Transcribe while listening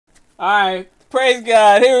All right, praise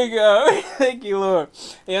God. Here we go. Thank you, Lord.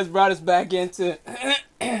 He has brought us back into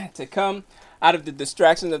to come out of the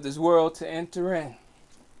distractions of this world to enter in.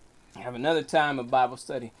 Have another time of Bible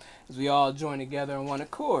study as we all join together in one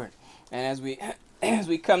accord. And as we as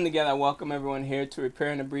we come together, I welcome everyone here to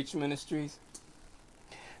Repairing the Breach Ministries.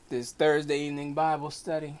 This Thursday evening Bible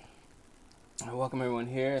study. I welcome everyone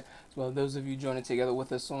here, as well as those of you joining together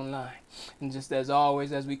with us online. And just as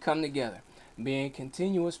always, as we come together, be in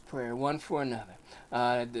continuous prayer one for another.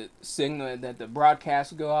 The signal that the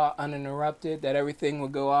broadcast will go out uninterrupted, that everything will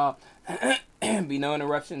go out, be no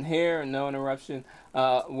interruption here and no interruption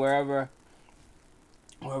wherever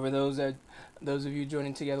those of you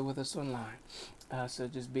joining together with us online. So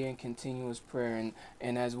just be in continuous prayer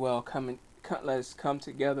and as well let us come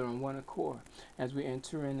together in one accord as we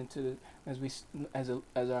enter into the as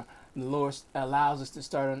our the Lord allows us to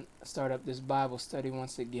start up this Bible study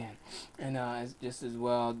once again, and just as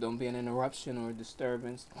well, don't be an interruption or a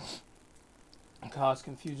disturbance, cause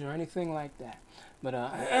confusion or anything like that.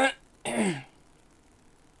 But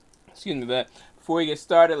excuse me. But before we get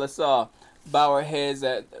started, let's all bow our heads.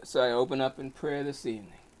 Open up in prayer this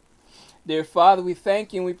evening. Dear Father, we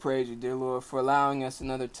thank you and we praise you, dear Lord, for allowing us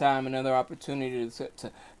another time, another opportunity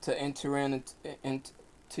to enter into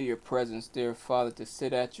your presence, dear Father, to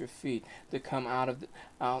sit at your feet, to come out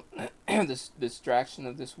of this distraction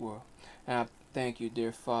of this world. And I thank you,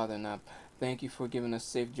 dear Father, and I thank you for giving us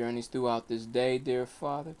safe journeys throughout this day, dear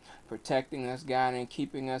Father, protecting us, guiding,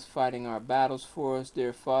 keeping us, fighting our battles for us,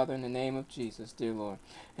 dear Father, in the name of Jesus, dear Lord.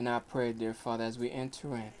 And I pray, dear Father, as we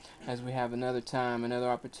enter in, as we have another time, another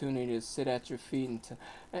opportunity to sit at your feet and to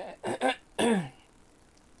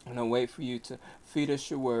and I wait for you to feed us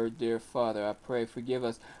your word, dear Father. I pray, forgive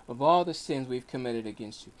us of all the sins we've committed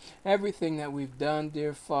against you. Everything that we've done,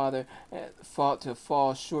 dear Father,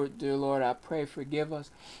 fall short, dear Lord. I pray, forgive us,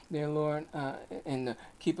 dear Lord, and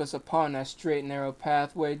keep us upon that straight and narrow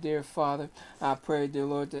pathway, dear Father. I pray, dear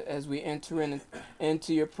Lord, that as we enter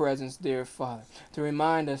into your presence, dear Father, to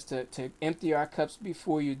remind us to empty our cups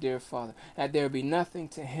before you, dear Father, that there be nothing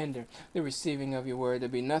to hinder the receiving of your word. There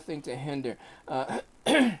be nothing to hinder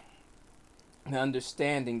the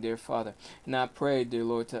understanding, dear Father. And I pray, dear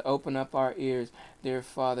Lord, to open up our ears, dear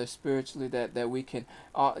Father, spiritually, that we can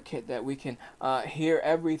hear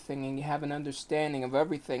everything and have an understanding of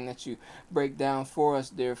everything that you break down for us,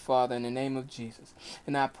 dear Father, in the name of Jesus.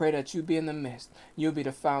 And I pray that you be in the midst. You be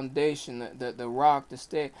the foundation, the rock, the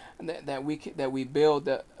stake that we build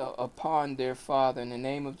upon, dear Father, in the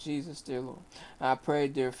name of Jesus, dear Lord. I pray,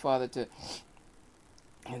 dear Father, to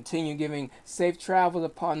continue giving safe travels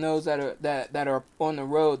upon those that are on the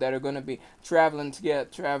road, that are going to be traveling to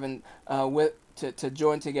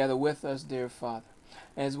join together with us, dear Father.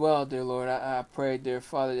 As well, dear Lord, I pray, dear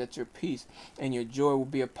Father, that your peace and your joy will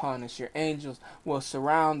be upon us. Your angels will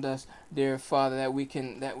surround us, dear Father, that we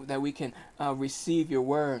can receive your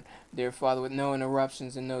word, dear Father, with no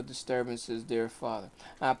interruptions and no disturbances, dear Father.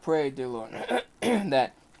 I pray, dear Lord,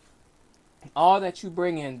 that all that you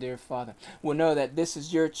bring in, dear Father, will know that this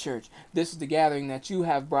is your church. This is the gathering that you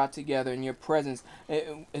have brought together, and your presence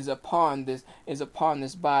is upon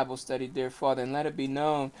this Bible study, dear Father. And let it be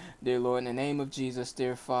known, dear Lord, in the name of Jesus,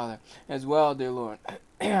 dear Father. As well, dear Lord,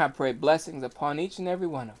 I pray blessings upon each and every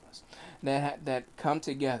one of us that come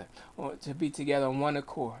together, or to be together on one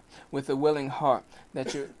accord with a willing heart,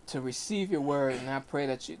 to receive your word. And I pray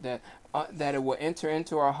that it will enter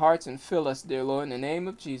into our hearts and fill us, dear Lord, in the name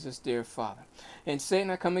of Jesus, dear Father. And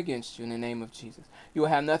Satan, I come against you in the name of Jesus. You will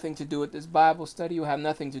have nothing to do with this Bible study. You will have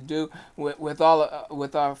nothing to do with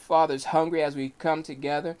our Father's hungry as we come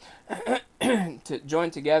together to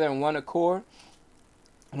join together in one accord.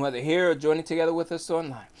 Whether here or joining together with us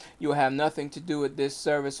online, you will have nothing to do with this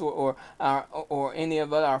service or any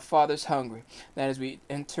of our Father's hungry. That as we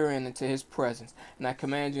enter into His presence, and I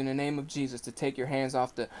command you in the name of Jesus to take your hands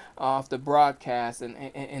off the broadcast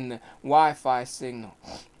and the Wi-Fi signal.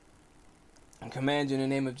 I command you in the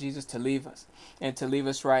name of Jesus to leave us, and to leave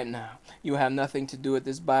us right now. You will have nothing to do with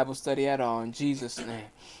this Bible study at all. In Jesus' name,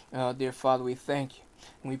 dear Father, we thank you.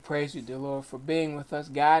 And we praise you, dear Lord, for being with us,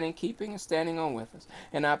 guiding, keeping, and standing on with us.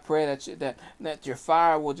 And I pray that your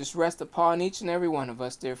fire will just rest upon each and every one of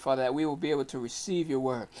us, dear Father, that we will be able to receive your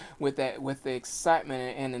word with the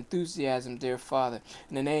excitement and enthusiasm, dear Father,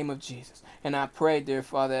 in the name of Jesus. And I pray, dear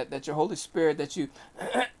Father, that your Holy Spirit, that you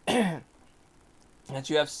that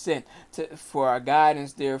you have sent for our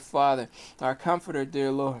guidance, dear Father, our comforter,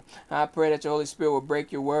 dear Lord. I pray that your Holy Spirit will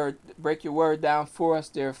break your word down for us,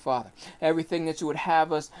 dear Father. Everything that you would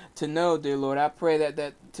have us to know, dear Lord, I pray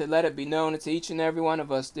that to let it be known to each and every one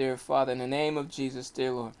of us, dear Father, in the name of Jesus,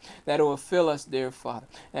 dear Lord, that it will fill us, dear Father,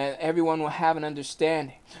 and everyone will have an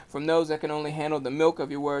understanding, from those that can only handle the milk of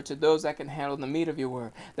your word to those that can handle the meat of your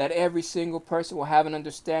word, that every single person will have an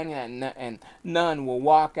understanding, and none will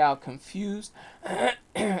walk out confused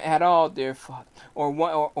at all, dear Father, or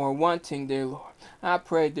wanting, dear Lord. I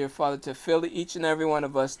pray, dear Father, to fill each and every one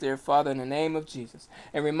of us, dear Father, in the name of Jesus.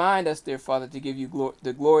 And remind us, dear Father, to give you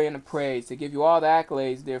the glory and the praise, to give you all the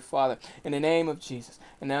accolades, dear Father, in the name of Jesus.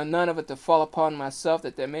 And now none of it to fall upon myself,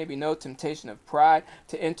 that there may be no temptation of pride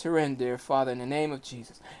to enter in, dear Father, in the name of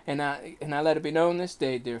Jesus. And I let it be known this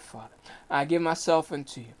day, dear Father. I give myself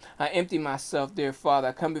unto you. I empty myself, dear Father.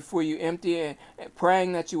 I come before you empty and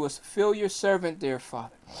praying that you will fill your servant, dear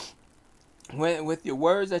Father, with your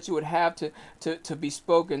words that you would have to be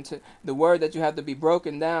spoken, to the word that you have to be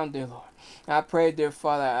broken down, dear Lord. I pray, dear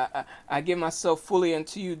Father, I give myself fully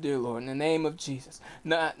unto you, dear Lord, in the name of Jesus,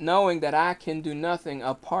 knowing that I can do nothing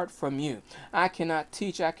apart from you. I cannot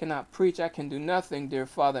teach, I cannot preach, I can do nothing, dear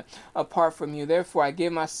Father, apart from you. Therefore, I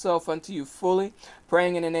give myself unto you fully,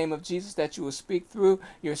 praying in the name of Jesus that you will speak through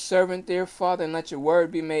your servant, dear Father, and let your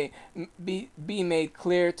word be made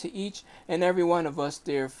clear to each and every one of us,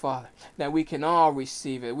 dear Father, that we can all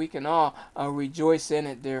receive it. We can all rejoice in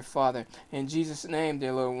it, dear Father. In Jesus' name,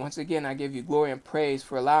 dear Lord, once again, I give you glory and praise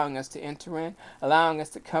for allowing us to enter in, allowing us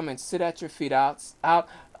to come and sit at your feet outside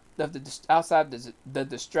the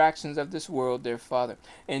distractions of this world, dear Father.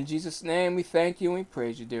 In Jesus' name, we thank you and we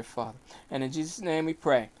praise you, dear Father. And in Jesus' name we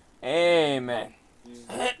pray. Amen.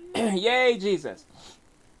 Yay, Jesus.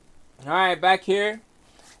 All right, back here.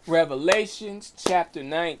 Revelations chapter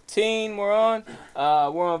 19 we're on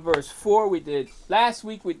verse 4. Last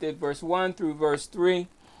week we did verse 1 through verse 3,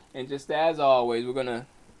 and just as always we're gonna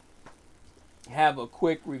have a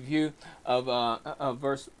quick review of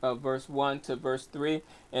verse 1 to verse 3.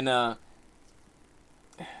 And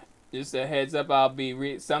just a heads up,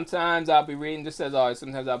 sometimes I'll be reading, just as always,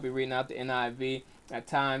 sometimes I'll be reading out the NIV at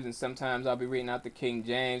times, and sometimes I'll be reading out the King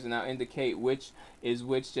James, and I'll indicate which is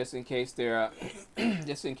which, just in case there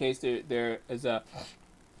is a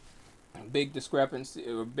big discrepancy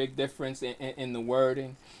or big difference in the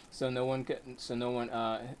wording, so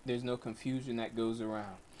there's no confusion that goes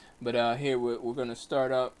around. But here we're going to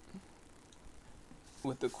start up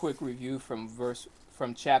with a quick review from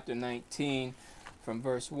chapter 19, from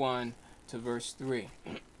verse 1 to verse 3.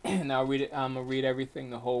 And I'll read it. I'm gonna read everything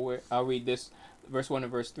the whole way. I'll read this verse 1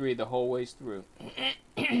 and verse 3 the whole ways through.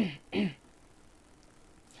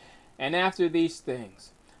 And after these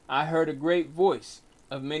things, I heard a great voice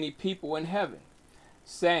of many people in heaven,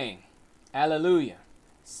 saying, Alleluia!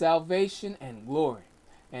 Salvation and glory,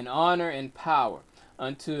 and honor and power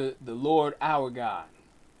unto the Lord our God.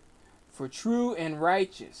 For true and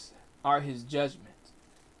righteous are his judgments.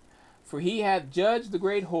 For he hath judged the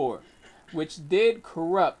great whore, which did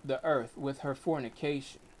corrupt the earth with her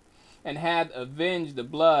fornication, and hath avenged the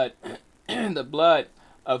blood the blood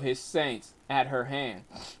of his saints at her hand.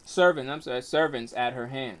 Servants at her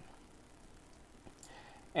hand.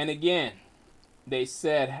 And again they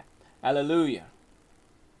said, Alleluia.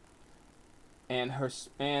 And her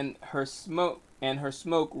smoke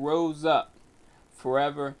rose up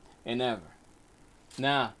forever and ever.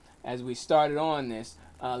 Now, as we started on this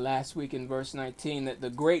last week in verse 19, that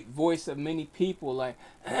the great voice of many people, like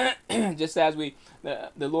just as the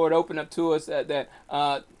Lord opened up to us that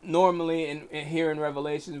normally here in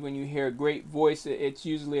Revelations, when you hear a great voice, it's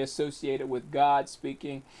usually associated with God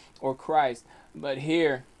speaking or Christ. But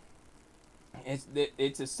here,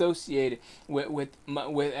 it's associated with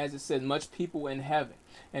as it says, much people in heaven,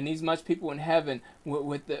 and these much people in heaven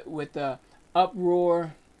with the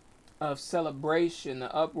uproar of celebration,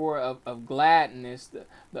 the uproar of gladness,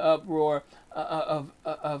 the uproar of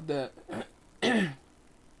the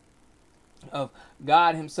of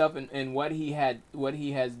God Himself and what He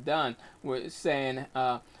has done. We're saying,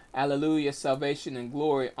 Alleluia, salvation and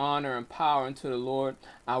glory, honor and power unto the Lord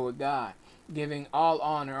our God, giving all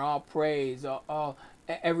honor, all praise, all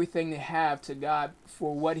everything they have to God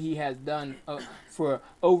for what He has done, for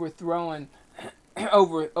overthrowing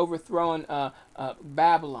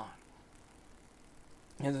Babylon.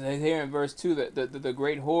 And here in verse 2, the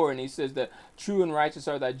great whore, and he says that true and righteous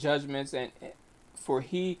are thy judgments, and for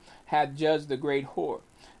he hath judged the great whore.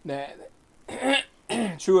 That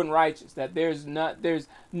true and righteous, that there's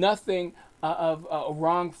nothing of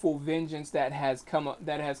wrongful vengeance that has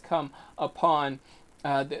come upon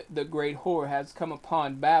the great horror has come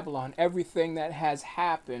upon Babylon. Everything that has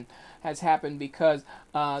happened because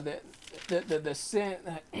the sin.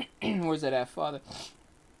 Where's that at, Father?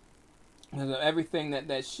 Everything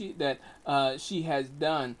she has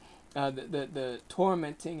done, the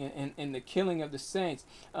tormenting and the killing of the saints.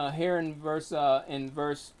 Here in verse what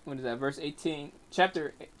is that? Verse 18,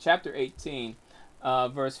 chapter 18.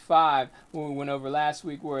 Verse 5, when we went over last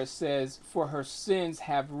week, where it says, "For her sins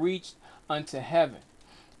have reached unto heaven,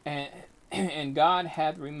 and and God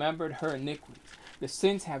hath remembered her iniquities." The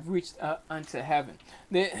sins have reached unto heaven.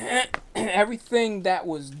 Everything that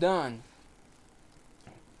was done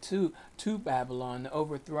to Babylon, the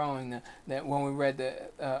overthrowing, that when we read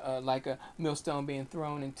the like a millstone being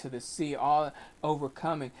thrown into the sea, all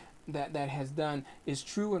overcoming that has done is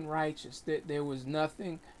true and righteous. There was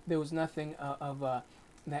nothing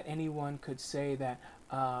that anyone could say that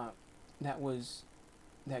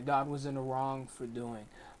that God was in the wrong for doing,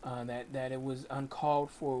 that it was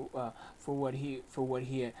uncalled for what he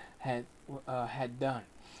had done.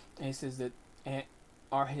 And he says that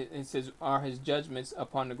are his judgments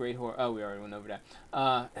upon the great whore. Oh, we already went over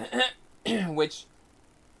that. Which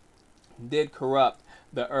did corrupt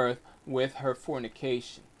the earth with her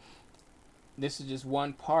fornication. This is just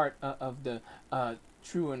one part of the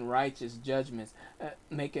true and righteous judgments,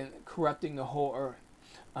 corrupting the whole earth.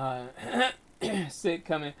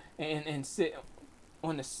 Coming and sit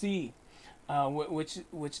on the sea, which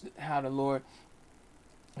how the Lord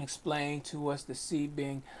explained to us the sea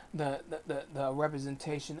being the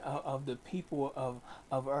representation of the people of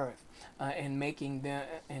earth, and making them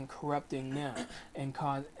and corrupting them and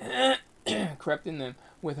corrupting them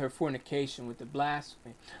with her fornication, with the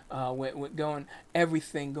blasphemy, with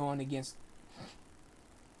everything going against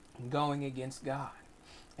God.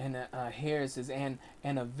 And here it says, and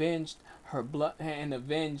avenged her blood, and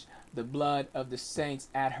avenged the blood of the saints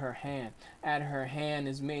at her hand. At her hand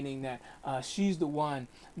is meaning that she's the one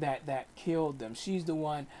that killed them. She's the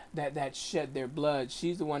one that shed their blood.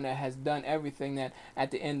 She's the one that has done everything. That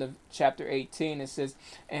at the end of chapter 18 it says,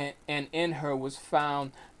 and in her was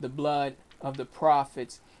found the blood of the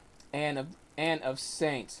prophets and of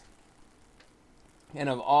saints and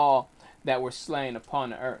of all that were slain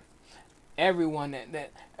upon the earth. Everyone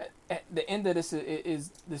that at the end of this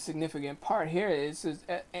is the significant part here. It says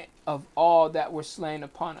of all that were slain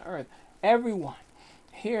upon the earth. Everyone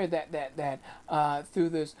here that through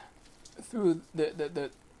this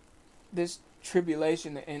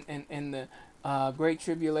tribulation and the great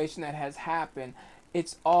tribulation that has happened,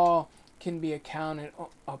 it's all can be accounted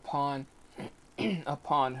upon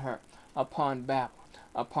her, upon Babel,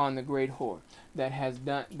 upon the great whore that has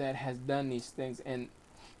done these things. And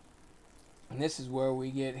this is where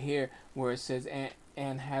we get here, where it says,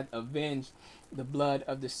 and had avenged the blood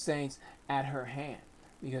of the saints at her hand,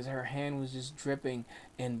 because her hand was just dripping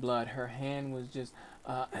in blood. Her hand was just,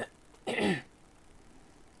 her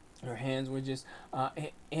hands were just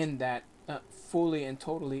in that, fully and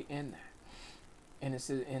totally in that. And it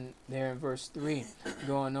says in verse 3,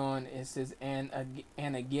 going on, it says, and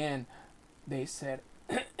again they said,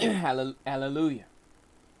 hallelujah.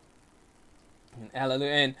 And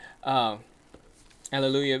hallelujah, and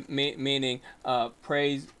hallelujah, meaning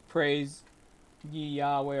praise ye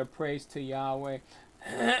Yahweh, or praise to Yahweh.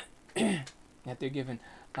 That they're giving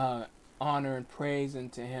honor and praise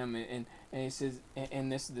unto Him, and he says, and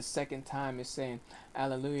this is the second time it's saying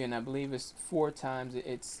hallelujah, and I believe it's 4 times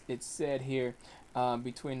it's said here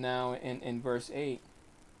between now and verse 8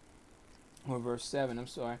 or verse 7. I'm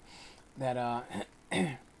sorry, that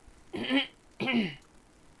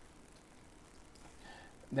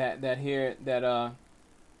that here that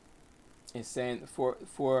is saying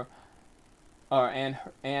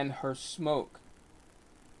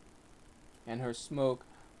and her smoke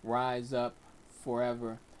rise up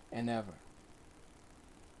forever and ever.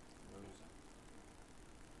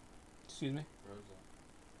 Excuse me?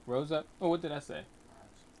 Rose up? Oh, what did I say?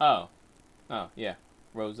 Oh, yeah,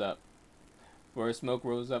 rose up. For her smoke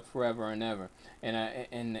rose up forever and ever. And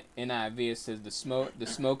in NIV it says the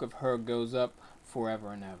smoke of her goes up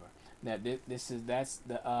forever and ever. That's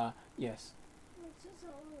the yes. It says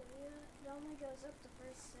hallelujah. It only goes up to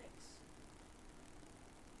verse 6.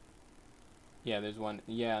 Yeah, there's one.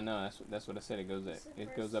 Yeah, no, that's what I said. It goes up.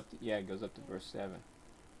 It goes up. It goes up to verse 7. You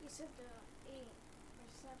said 8 or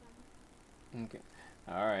 7. Okay.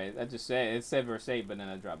 All right. I just said it said verse 8, but then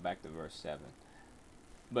I dropped back to verse 7.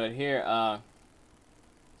 But here,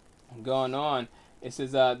 going on, it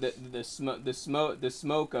says the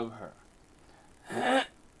smoke of her.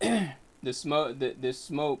 the smoke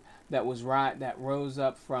that rose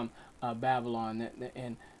up from Babylon,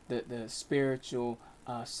 and the spiritual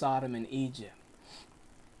Sodom and Egypt.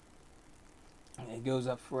 It goes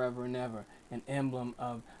up forever and ever, an emblem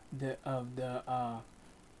of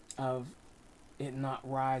of it not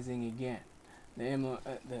rising again. The emblem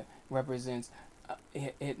that represents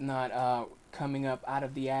it not coming up out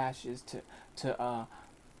of the ashes to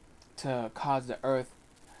cause the earth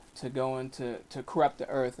to go into to corrupt the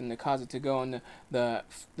earth and to cause it to go into the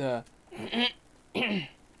the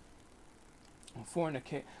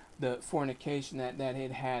fornication that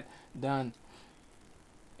it had done.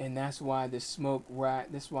 And that's why the smoke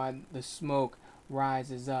rises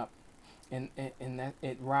up, and that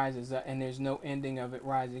it rises up, and there's no ending of it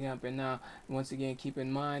rising up. And now, once again, keep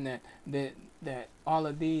in mind that all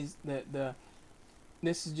of these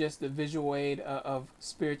this is just the visual aid of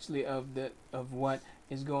spiritually of what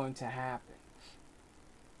is going to happen.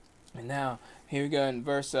 And now here we go in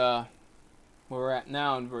verse where we're at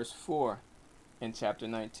now in verse 4 in chapter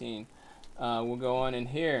 19. We'll go on in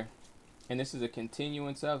here. And this is a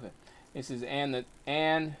continuance of it. It says, and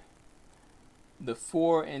the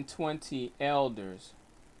 24 elders,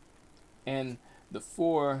 and the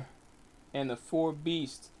four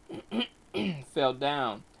beasts fell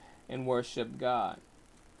down and worshipped God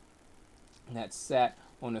that sat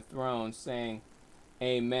on the throne, saying,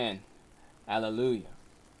 Amen, Alleluia.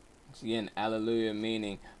 Once again, Alleluia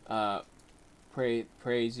meaning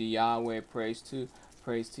praise ye Yahweh, praise to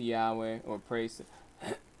Yahweh, or praise to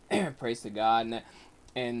praise to God.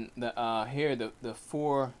 And the here the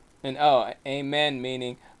four, and amen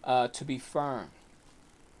meaning to be firm,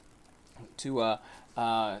 to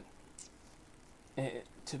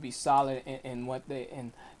be solid in what they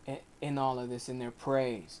in all of this, in their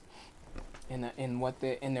praise, in what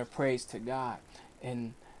they in their praise to God.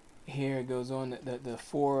 And here it goes on, the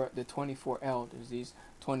 24 elders. These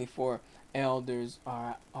 24 elders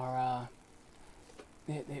are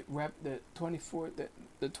the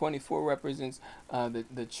 24 represents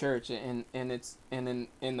the church, and it's in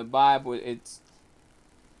the Bible it's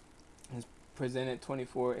presented.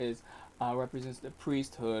 24 is represents the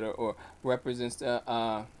priesthood, or represents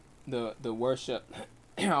the worship,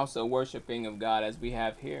 also worshiping of God, as we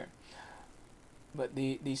have here. But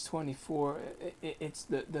these 24, it's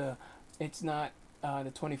it's not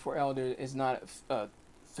the 24 elders is not a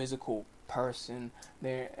physical person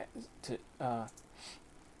there to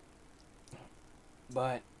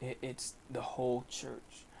but it's the whole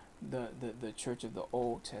church, the church of the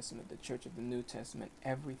Old Testament, the church of the New Testament.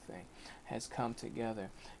 Everything has come together,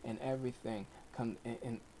 and everything comes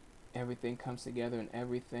together, and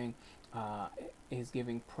everything is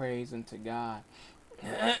giving praise unto God.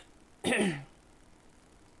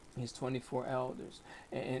 These 24 elders,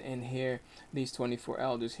 and here these 24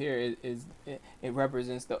 elders here it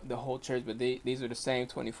represents the whole church, but these are the same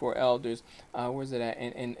 24 elders. Where's it at?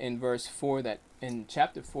 In verse 4, that in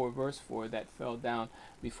chapter 4 verse 4, that fell down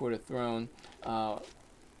before the throne of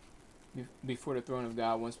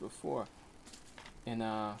God once before. And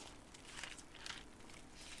let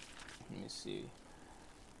me see,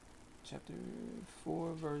 chapter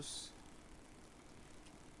 4 verse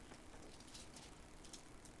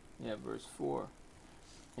verse 4,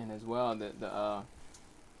 and as well the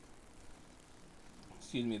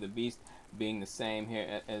beast being the same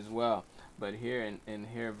here as well. But here in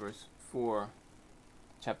here verse 4,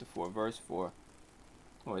 chapter 4 verse 4,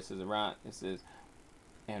 or it says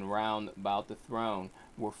and round about the throne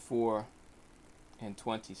were 24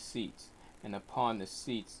 seats, and upon the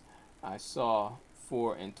seats I saw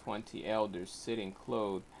 24 elders sitting,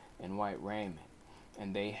 clothed in white raiment,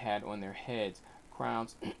 and they had on their heads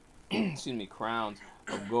crowns crowns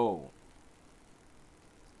of gold.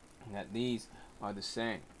 And that these are the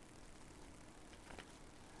same.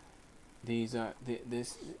 These are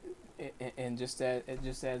this, and just as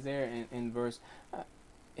there in verse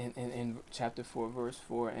in chapter 4 verse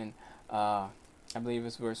 4, and I believe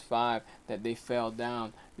it's verse 5, that they fell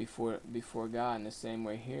down before God. In the same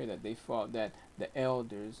way here, that they fall, that the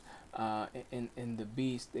elders in the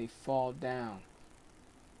beast, they fall down.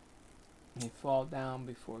 They fall down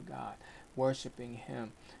before God, worshiping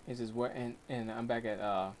Him. It says, and I'm back at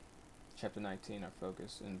chapter 19, our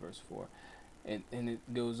focus in verse 4. And it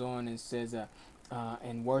goes on and says,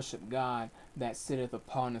 and worship God that sitteth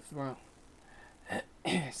upon the throne,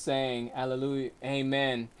 saying, Alleluia,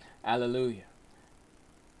 Amen, Alleluia.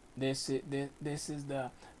 These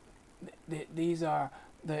are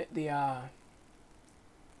the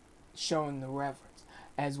showing the reverence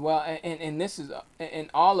as well, and this is and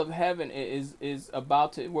all of heaven is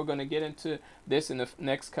about to. We're going to get into this in the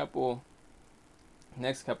next couple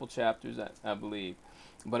chapters, I believe.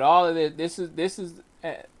 But all of this is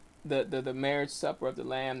the marriage supper of the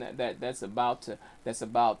Lamb that's about to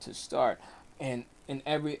start, and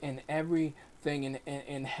everything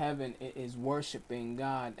in heaven is worshiping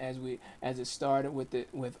God as it started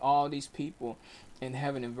with all these people in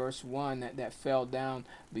heaven in verse 1 that fell down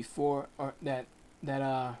before, or that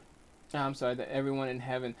I'm sorry, that everyone in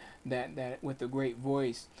heaven that with a great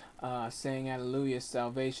voice saying hallelujah,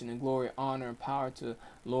 salvation and glory, honor and power to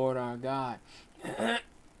Lord our God.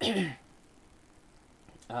 And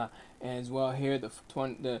as well here the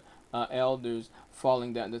elders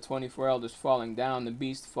falling down, the 24 elders falling down, the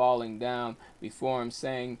beast falling down before him,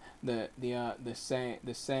 saying the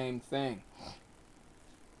same thing,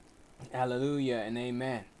 hallelujah and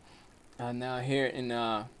amen. Now here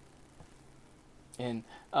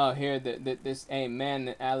here this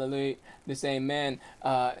amen, hallelujah, this amen,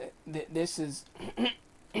 this is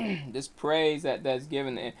this praise that's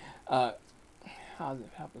given. How does it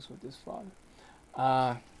help us with this, Father?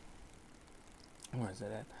 Where is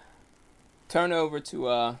it at? Turn over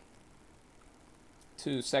to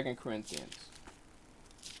 2 Corinthians.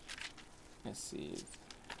 Let's see.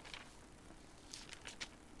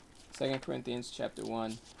 2 Corinthians chapter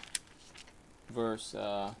 1, verse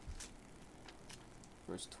 20.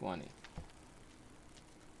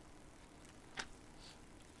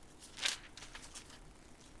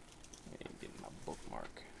 Let me get my bookmark.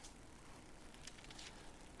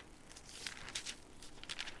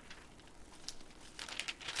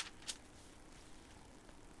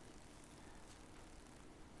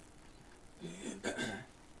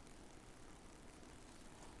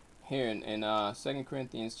 Here in 2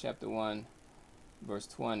 Corinthians chapter 1, verse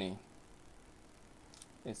 20,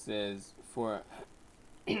 it says, for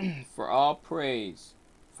all praise,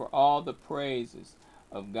 for all the praises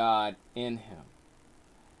of God in him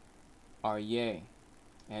are yea,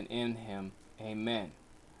 and in him amen,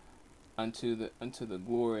 unto the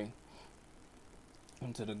glory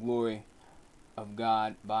of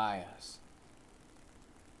God by us.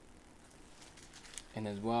 And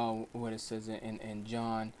as well what it says in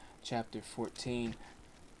John chapter 14,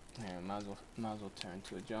 I might as well turn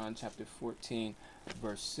to it. John chapter 14,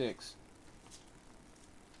 verse 6.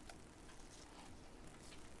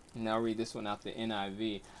 And I'll read this one out the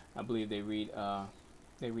NIV. I believe they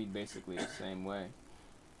read basically the same way.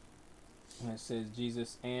 And it says,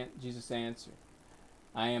 Jesus answered,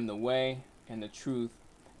 I am the way and the truth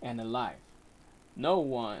and the life. No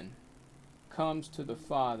one comes to the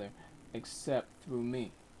Father except through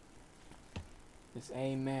me. This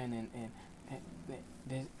amen and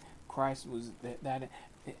this Christ was that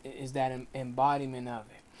is that embodiment of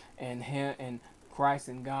it, and him and Christ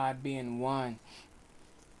and God being one,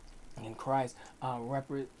 and Christ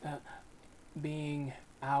being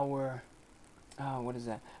our what is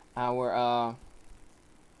that, our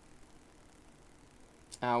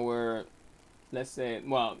let's say,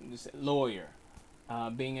 well, just lawyer,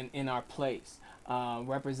 being in our place,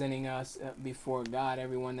 representing us before God,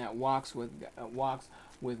 everyone that walks with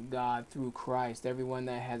God through Christ, everyone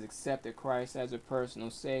that has accepted Christ as a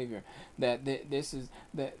personal Savior. That this is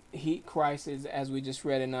that Christ is, as we just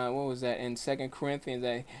read in what was that in 2 Corinthians,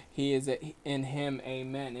 that He is in Him,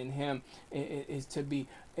 amen. In Him is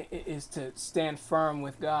to stand firm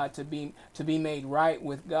with God, to be made right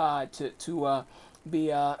with God, to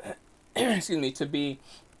be excuse me, to be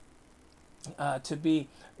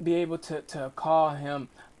able to call Him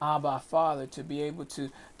Abba, Father, to be able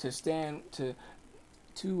to stand to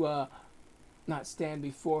not stand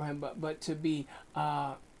before Him, but to be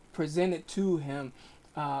presented to Him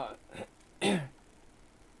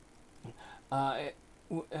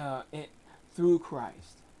through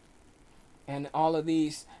Christ. And all of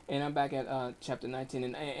these, and I'm back at chapter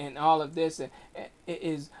 19, and all of this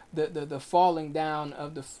is the falling down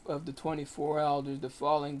of the 24 elders, the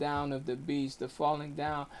falling down of the beast, the falling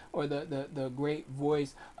down, or the great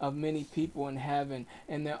voice of many people in heaven,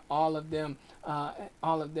 and all of them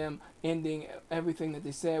ending everything that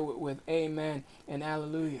they said with amen and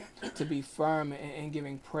hallelujah, to be firm and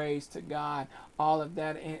giving praise to God. All of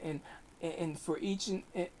that, and for each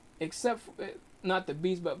except for, not the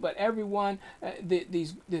beast, but everyone,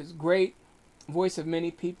 this great voice of many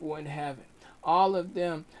people in heaven, all of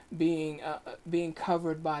them being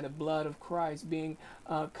covered by the blood of Christ, being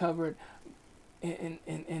covered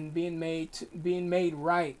and being made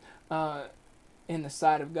right in the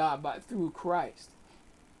sight of God through Christ.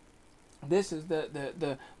 This is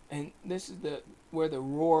this is where the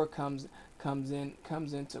roar comes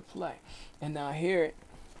into play. And now here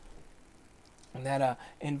that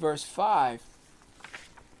in verse 5.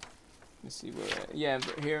 Let's see where. Yeah,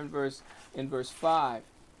 here in verse 5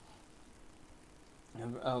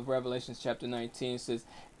 of Revelation chapter 19, it says,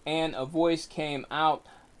 And a voice came out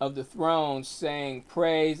of the throne saying,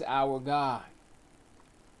 Praise our God,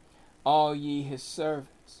 all ye his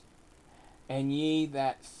servants, and ye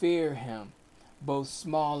that fear him, both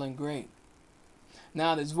small and great.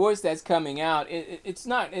 Now, this voice that's coming out, it's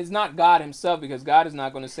not God Himself, because God is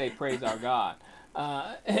not going to say, "Praise our God,"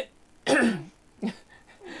 uh,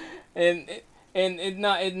 and it's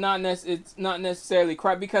not necessarily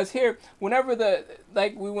Christ, because here, whenever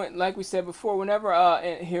like we said before, whenever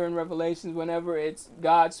here in Revelations, whenever it's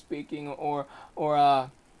God speaking, or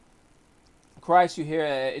Christ, you hear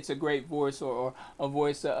it's a great voice, or a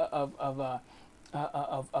voice of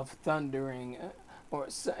thundering,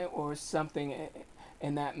 or something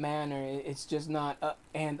in that manner. It's just not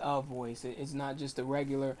a voice. It's not just a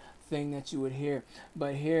regular thing that you would hear.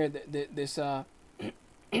 But here, this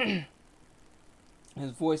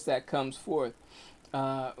his voice that comes forth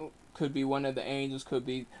could be one of the angels, could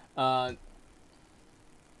be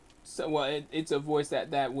it's a voice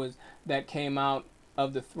that came out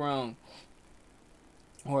of the throne,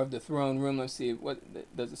 or of the throne room. Let's see, what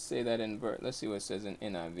does it say that in verse? Let's see what it says in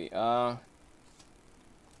NIV.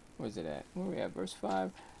 Where's it at? Where are we at? Verse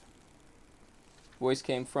 5. Voice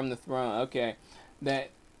came from the throne. Okay,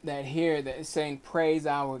 that here that is saying, praise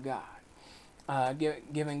our God,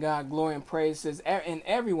 giving God glory and praise. Says, and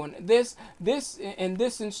everyone, this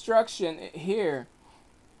instruction here.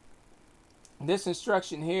 This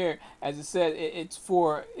instruction here, as it says, it's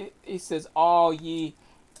for. It says, all ye.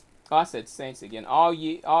 Oh, I said saints again. All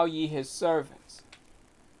ye his servants.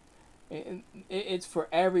 It's for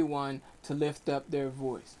everyone to lift up their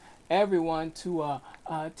voice. Everyone to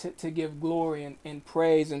give glory and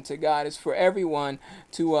praise unto God. It's for everyone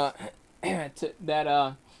to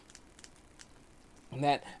that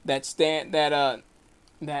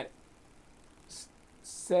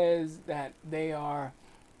says that they are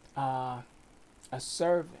a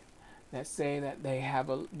servant, that say that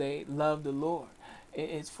they love the Lord.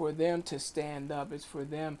 It's for them to stand up. It's for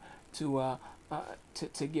them to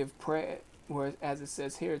give prayer, where, as it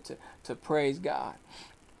says here, to praise God.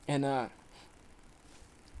 And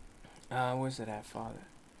where's it at, Father?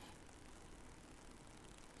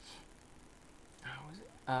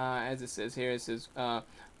 As it says here, it says,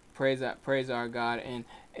 praise our God. And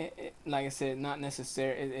like I said, not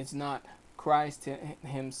necessary. It's not Christ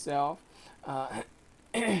Himself,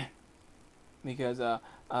 because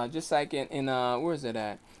just like in where is it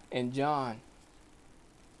at? In John.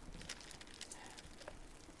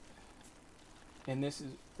 And this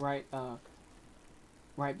is right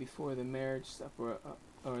before the marriage supper,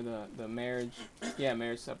 or the marriage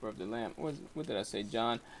supper of the Lamb. What did I say?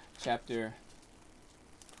 John chapter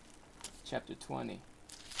 20.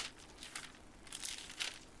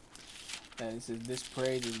 That it says, this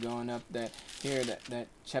praise is going up, that here, that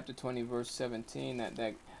chapter 20 verse 17,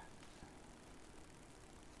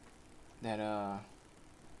 oh,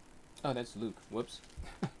 that's Luke. Whoops.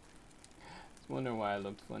 I was wondering why I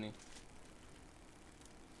looked funny.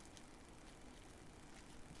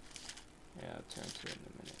 Yeah, I'll turn to it in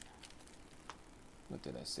a minute. What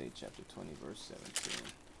did I say? Chapter 20, verse 17.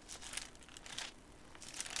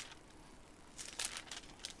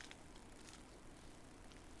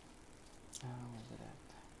 Where's it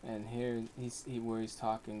at? And here where he's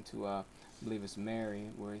talking to I believe it's Mary,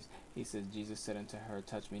 where he says, Jesus said unto her,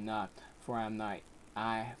 touch me not, for I am not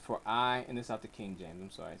and this is out the King James, I'm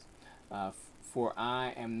sorry. For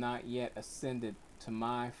I am not yet ascended to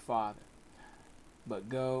my Father, but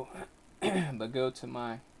go to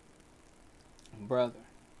my brother,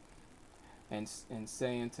 and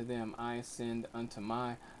say unto them, I ascend unto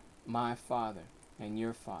my Father and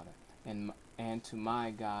your Father, and to my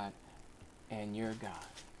God and your God.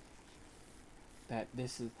 That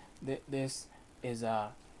this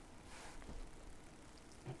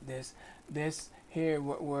here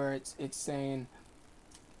where it's saying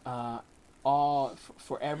all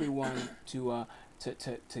for everyone to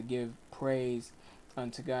give praise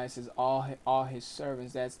unto God. It says all His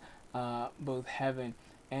servants. That's both heaven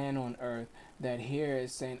and on earth. That here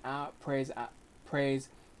is saying praise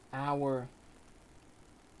our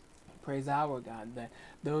God. That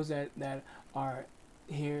those that are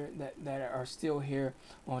here, that are still here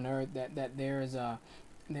on earth, that there's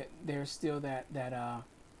still that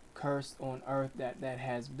curse on earth that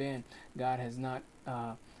has been. God has not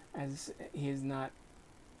as He has not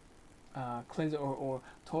cleansed it or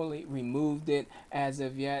totally removed it as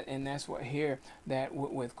of yet. And that's what here, that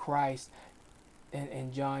with Christ,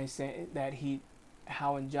 and John is saying that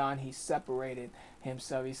how in John He separated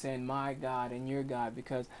Himself. He's saying my God and your God,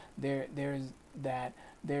 because there's that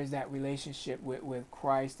relationship with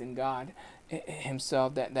Christ and God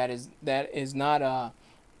Himself that is not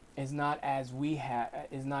is not as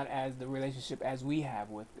the relationship as we have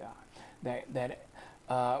with God. That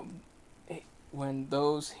uh, when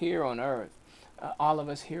those here on earth, all of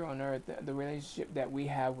us here on earth, the relationship that we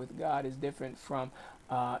have with God is different from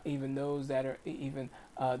even those that are even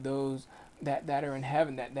those that are in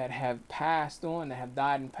heaven, that have passed on, that have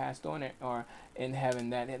died and passed on, or in heaven.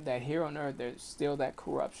 That here on earth there's still that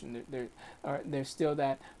corruption. There's still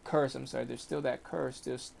that curse. I'm sorry. There's still that curse.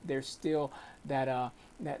 There's still that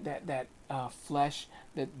flesh,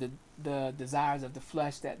 the desires of the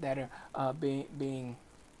flesh that are being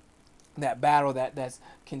that battle that's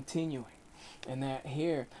continuing. And that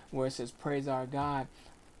here where it says praise our God,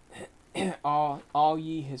 all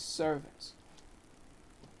ye his servants,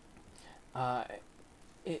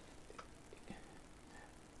 it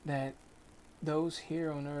that those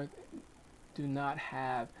here on earth do not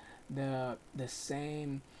have the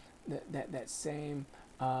same that same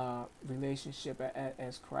relationship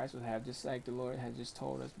as Christ would have, just like the Lord has just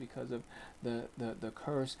told us, because of the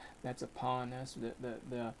curse that's upon us,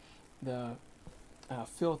 the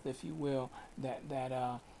filth, if you will, that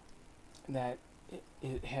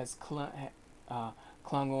it has clung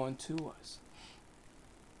on to us.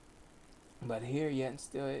 But here, yet and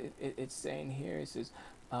still, it's saying here, it says,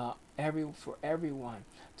 for everyone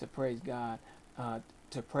to praise God,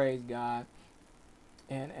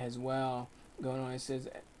 and as well, going on, it says,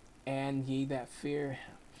 and ye that fear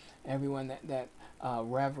Him, everyone that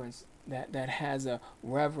reverence, that has a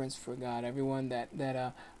reverence for God, everyone that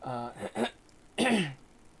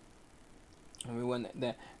everyone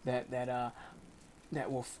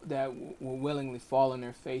that will willingly fall on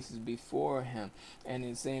their faces before Him, and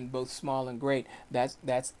in saying both small and great. That's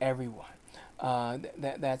everyone.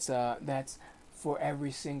 That's for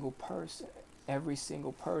every single person. Every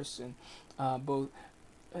single person, both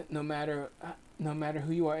no matter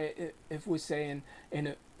who you are. If we say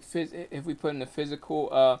if we put in a physical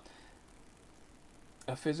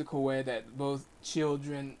way, that both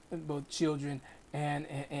children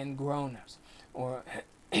and grown-ups, or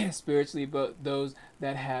spiritually, but those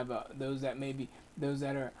that have those that maybe those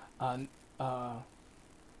that are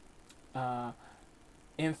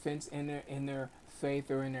infants in their faith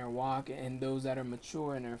or in their walk, and those that are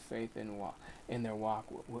mature in their faith and their walk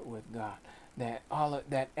with God. That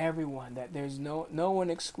everyone, that there's no one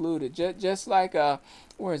excluded. Just like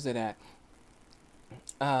where is it at?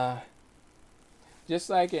 Just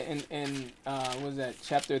like in what was that,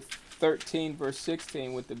 chapter 13 verse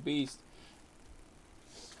 16 with the beast,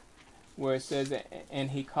 where it says,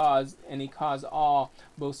 and he caused all,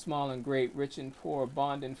 both small and great, rich and poor,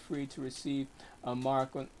 bond and free, to receive a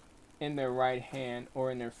mark in their right hand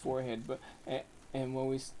or in their forehead. But and when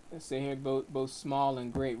we say here, both small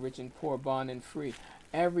and great, rich and poor, bond and free,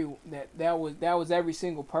 that was every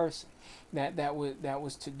single person that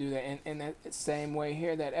was to do that. And that same way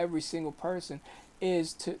here, that every single person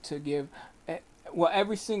is to give, well,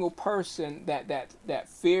 every single person that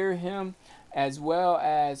fear Him, as well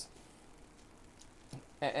as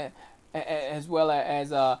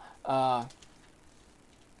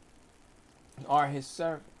are His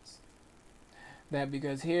servants. That,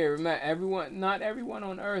 because here, remember, not everyone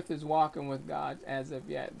on earth is walking with God as of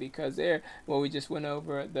yet, because we just went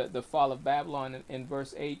over the fall of Babylon in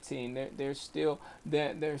verse 18. There's still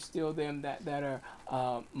them that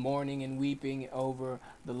are mourning and weeping over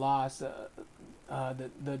the loss,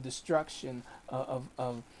 the destruction of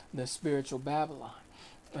the spiritual Babylon.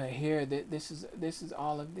 Here, this is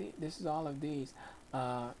all of these,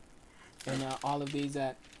 and all of these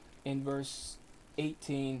that in verse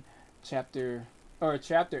 18, chapter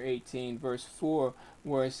 18 verse 4,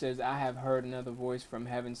 where it says, I have heard another voice from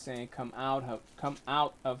heaven saying, come out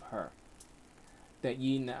of her, that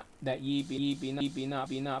ye be not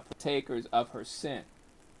partakers of her sin,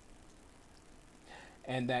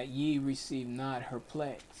 and that ye receive not her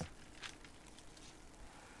plagues.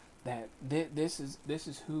 That this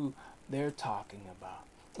is who they're talking about,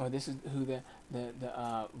 or this is who the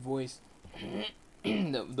voice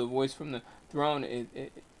the voice from the throne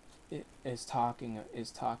is talking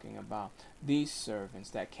about. These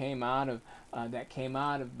servants that came out of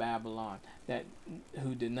Babylon,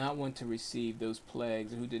 who did not want to receive those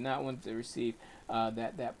plagues, who did not want to receive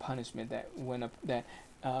that punishment that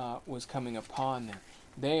was coming upon them.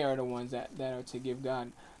 They are the ones that are to give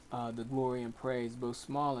God the glory and praise, both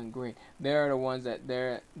small and great. They are the ones that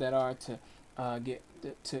are to get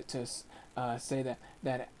to say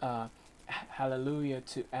that hallelujah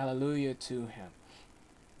to Him,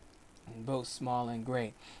 both small and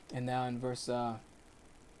great. And now in verse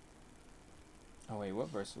what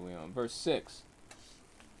verse are we on? Verse 6.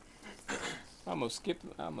 I almost skipped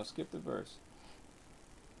the verse.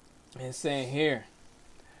 And it's saying here,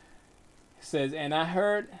 it says, and I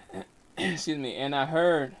heard, excuse me, and I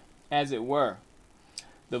heard, as it were,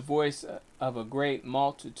 the voice of a great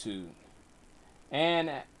multitude, and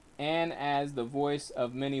as the voice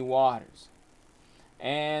of many waters,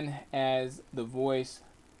 and as the voice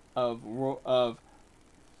of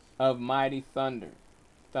mighty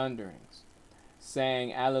thunderings,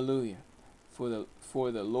 saying, Alleluia, for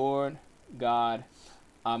the Lord God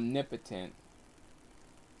omnipotent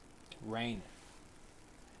reigneth.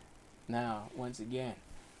 Now, once again,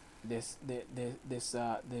 the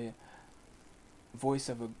voice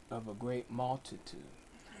of a great multitude.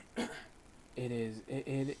 It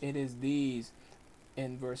is these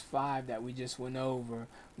in verse 5 that we just went over,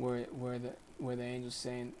 where the angel's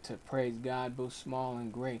saying to praise God, both small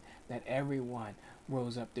and great, that everyone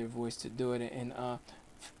rose up their voice to do it. And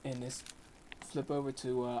this, flip over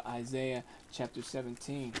to Isaiah chapter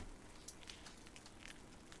 17.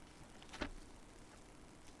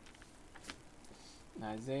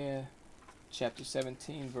 Isaiah chapter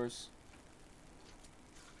 17, verse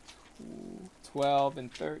 12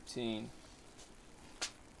 and 13.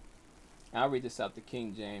 I'll read this out the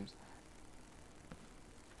King James.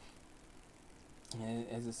 And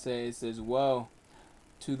as it says, woe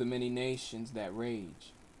to the many nations that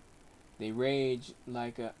rage. They rage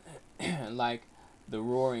like like the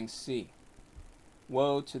roaring sea.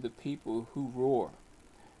 Woe to the people who roar.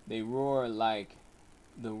 They roar like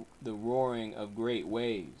the roaring of great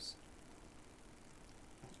waves.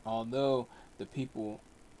 Although the people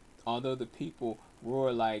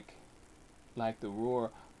roar like the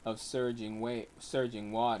roar of surging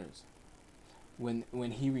waters,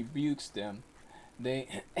 when he rebukes them,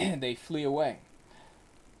 they flee away.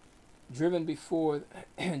 Driven before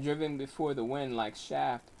the wind like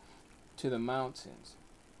shaft to the mountains,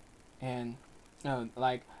 and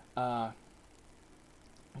like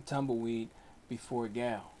tumbleweed before a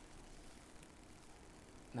gale.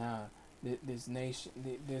 Now, this nation,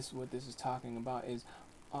 what this is talking about is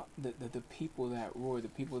the people that roar, the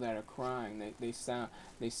people that are crying. They sound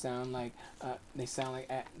like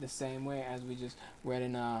the same way as we just read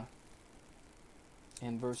in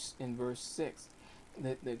verse 6.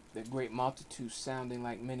 The great multitude sounding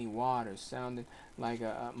like many waters, sounding like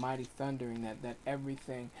a mighty thundering. That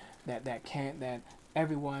everything that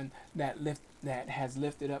everyone that has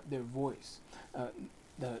lifted up their voice,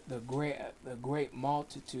 the great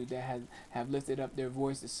multitude that have lifted up their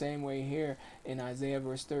voice. The same way here in Isaiah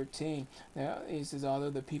verse 13, it says, although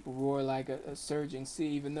the people roar like a surging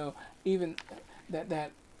sea, even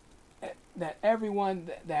that everyone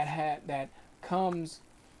that comes,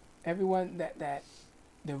 everyone that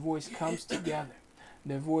their voice comes together,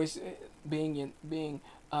 their voice being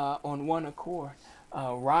on one accord,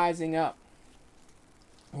 rising up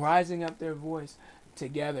their voice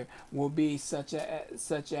together, will be such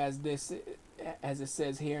as this, as it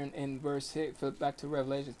says here in verse 6. Flip back to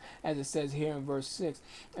Revelation, as it says here in verse 6,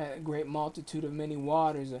 a great multitude of many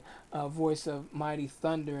waters, a voice of mighty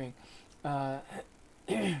thundering.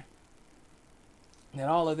 That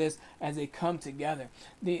all of this, as they come together,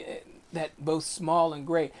 that both small and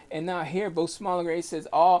great. And now here, both small and great, it says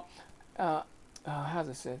all, how's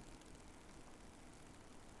it said?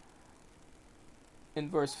 In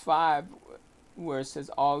verse 5, where it says,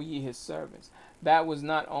 all ye his servants. That was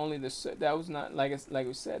not only like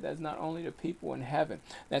we said, that's not only the people in heaven.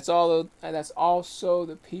 That's also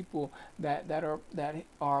the people that are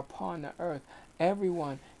upon the earth.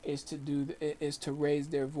 Everyone is to raise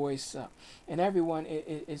their voice up, and everyone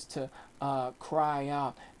is to cry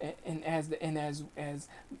out. And as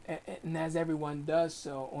everyone does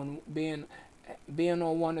so, on being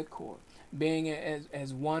on one accord, being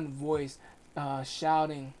as one voice,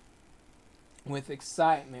 shouting with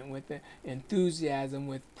excitement, with enthusiasm,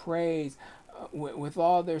 with praise, with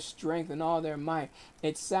all their strength and all their might.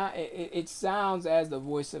 It sounds as the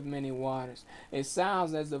voice of many waters. It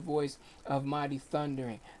sounds as the voice of mighty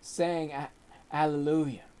thundering, saying,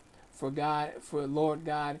 Alleluia. For Lord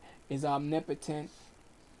God is omnipotent,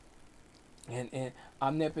 and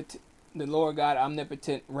omnipotent. The Lord God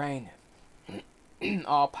omnipotent reigneth.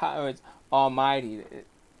 All power is almighty,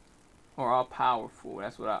 or all powerful.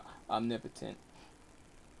 That's what omnipotent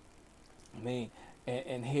mean.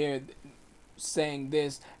 And here, saying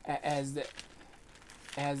this as the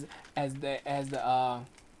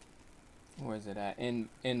where is it at? In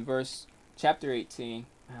verse chapter 18.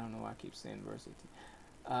 I don't know why I keep saying verse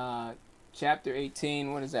 18. Chapter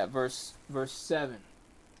 18, what is that? Verse 7.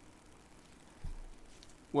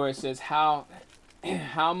 Where it says how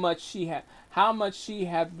much she hath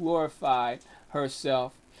glorified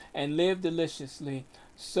herself and lived deliciously,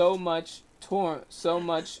 so much torment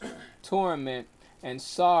and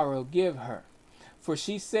sorrow give her. For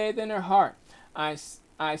she saith in her heart, I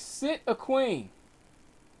sit a queen,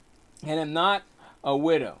 and am not a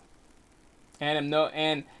widow, and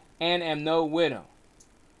am no widow,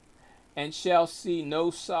 and shall see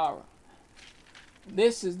no sorrow.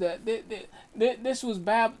 This is this was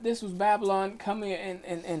Babylon coming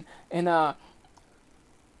and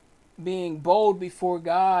being bold before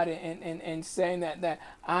God and saying that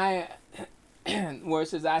I where it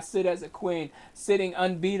says I sit as a queen, sitting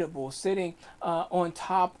unbeatable, sitting on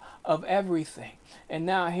top of everything. And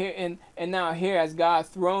now here as God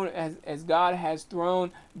has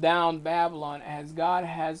thrown down Babylon, as God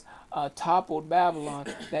has toppled Babylon,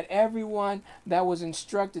 that everyone that was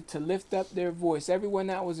instructed to lift up their voice, everyone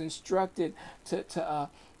that was instructed to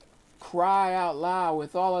cry out loud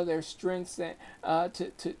with all of their strength,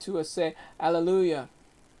 to say hallelujah.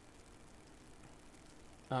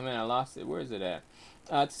 Oh man, I lost it. Where is it at?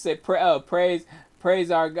 To say praise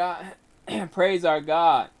our God, praise our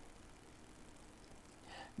God.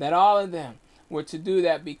 That all of them were to do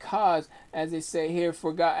that because, as they say here,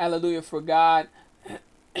 for God, hallelujah, for God,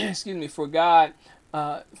 excuse me, for God,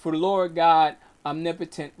 for the Lord God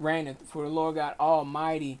omnipotent reigneth, for the Lord God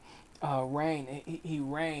Almighty reign. He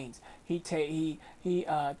reigns. He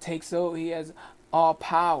takes over. He has all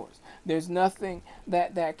powers. There's nothing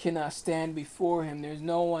that can stand before him. There's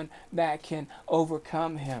no one that can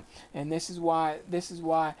overcome him. And this is why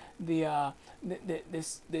the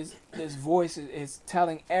this voice is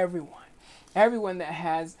telling everyone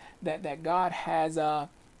that God has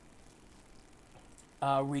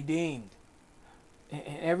redeemed,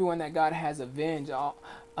 and everyone that God has avenged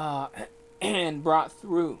and brought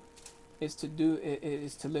through is to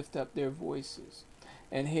lift up their voices.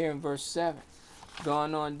 And here in verse 7,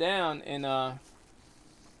 going on down in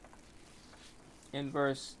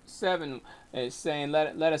verse 7, it's saying,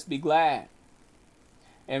 let us be glad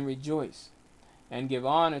and rejoice and give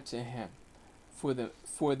honor to him, for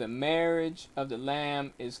the marriage of the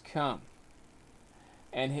Lamb is come,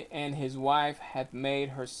 and his wife hath made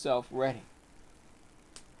herself ready.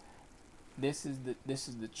 This is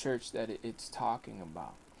the church that it's talking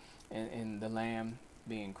about, and the Lamb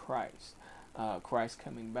being Christ. Christ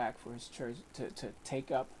coming back for his church to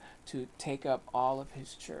take up all of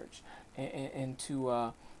his church and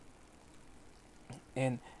to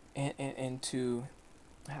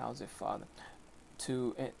how is it, Father,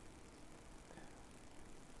 to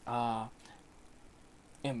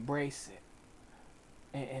embrace it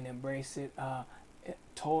and embrace it not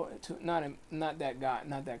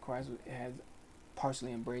that Christ has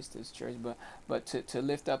partially embraced his church, but to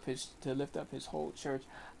lift up his whole church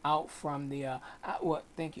out from the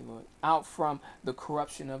thank you, Lord, out from the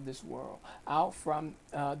corruption of this world, out from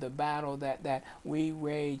the battle that we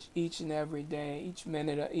rage each and every day, each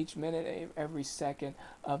minute, every second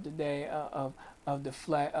of the day, of the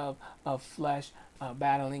flesh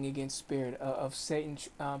battling against spirit, of Satan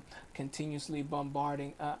continuously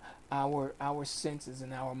bombarding our senses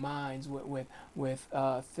and our minds with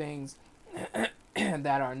things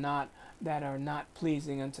that are not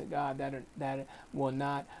pleasing unto God, that will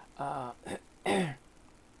not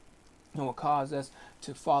will cause us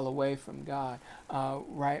to fall away from God,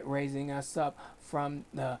 raising us up from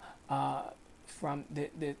the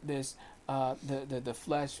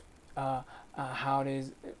flesh. How it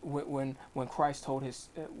is when Christ told his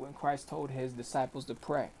disciples to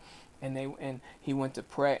pray, and he went to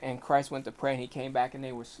pray, and Christ went to pray, and he came back and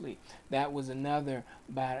they were asleep. That was another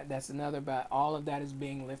battle. That's another battle. All of that is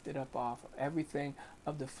being lifted up off of everything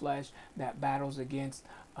of the flesh that battles against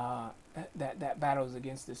that battles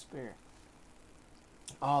against the spirit.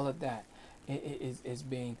 All of that is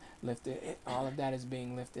being lifted. All of that is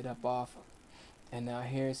being lifted up off of. And now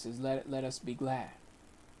here it says, let us be glad.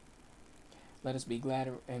 Let us be glad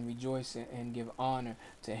and rejoice and give honor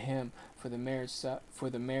to him, for the marriage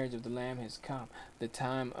of the Lamb has come. The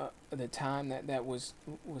time that was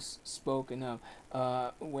spoken of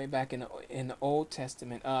way back in the Old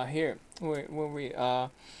Testament. Here where we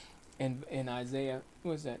in Isaiah,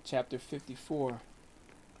 what was that, chapter 54?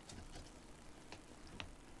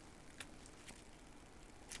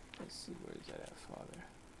 Let's see, where is that at, Father?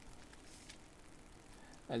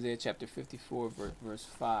 Isaiah chapter 54, verse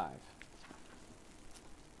 5.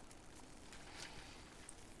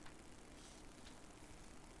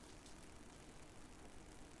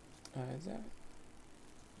 Is that?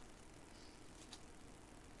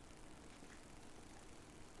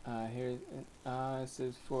 Here it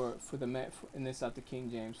says, and this out the King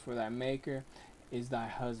James, for thy Maker is thy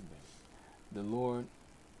husband, the Lord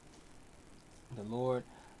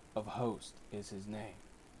of hosts is his name.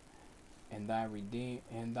 and thy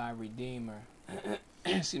redeemer,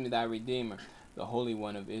 excuse me, thy redeemer, the Holy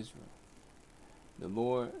One of Israel. The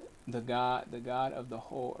Lord, the God of the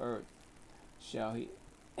whole earth, shall he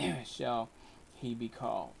shall he be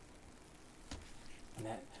called. And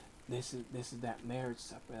that this is that marriage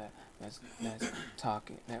supper that's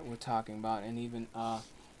talking that we're talking about, and even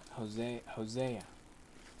Hosea.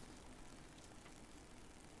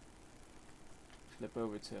 Flip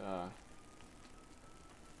over to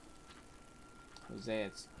Hosea.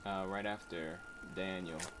 It's right after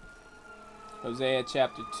Daniel. Hosea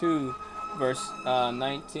chapter 2, verse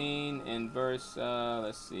 19, and verse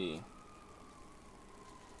let's see,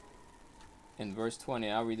 in verse 20.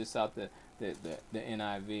 I'll read this out the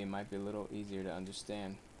NIV. It might be a little easier to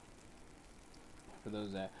understand for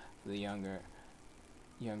those that for the younger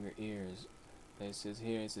ears. It says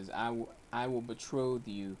here, it says, I will betroth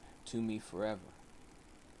you to me forever.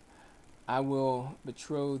 I will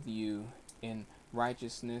betroth you in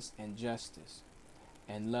righteousness and justice,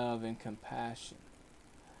 and love and compassion.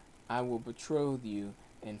 I will betroth you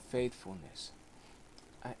in faithfulness,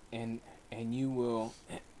 and you will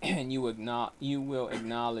you will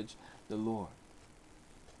acknowledge the Lord.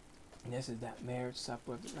 And this is that marriage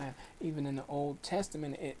supper of the Lamb. Even in the Old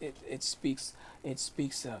Testament, it speaks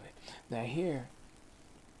of it. That here,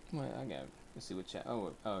 well, let's see what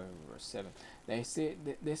verse 7. They said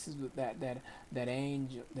this is that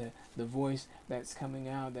angel, the voice that's coming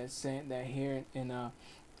out, that's saying that here in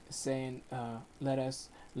saying, let us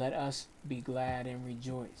be glad and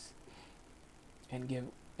rejoice, and give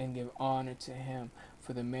honor to him,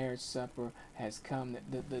 for the marriage supper has come.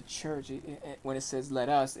 The church, when it says let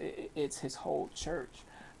us, it's his whole church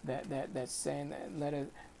that's saying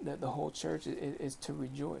that the whole church is to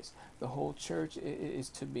rejoice. The whole church is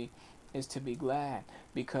to be glad,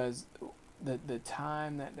 because the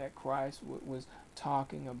time that Christ was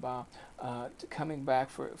talking about coming back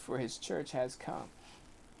for his church has come.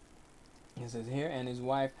 It says here, and his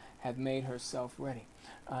wife had made herself ready.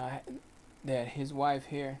 That his wife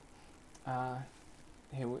here,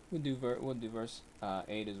 here we'll do verse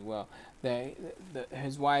 8 as well. That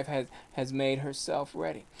his wife has made herself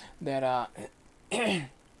ready. That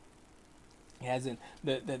as in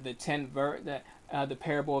the the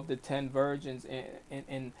parable of the 10 virgins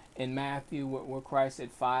in Matthew, where Christ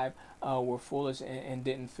said 5 were foolish and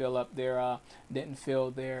didn't fill their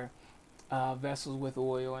vessels with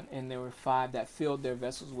oil, and there were 5 that filled their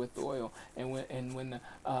vessels with oil. And when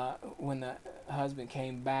the husband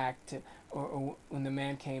came back or when the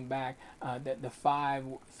man came back, that the five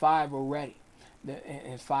were ready,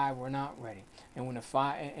 and 5 were not ready. And when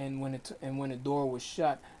the door was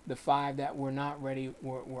shut, the 5 that were not ready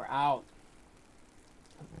were out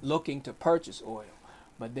looking to purchase oil.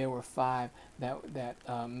 But there were 5 that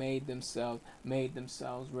made themselves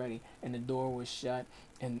ready, and the door was shut,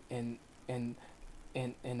 and it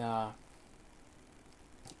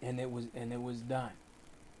was done.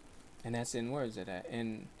 And that's in, where is it at?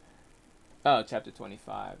 In chapter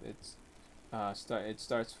 25. It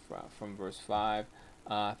starts from verse 5.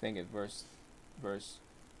 I think at verse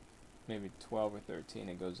maybe 12 or 13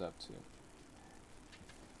 it goes up to.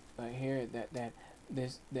 But here that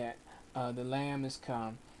the Lamb is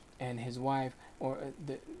come, and his wife, or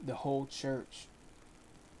the whole church,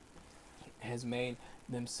 has made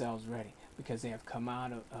themselves ready, because they have come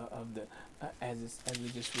out of the as we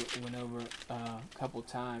just went over a couple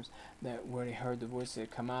times, that where they heard the voice that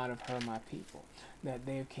come out of her, my people, that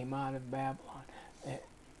they came out of Babylon,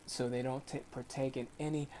 so they don't partake in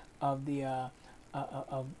any of the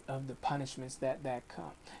of the punishments that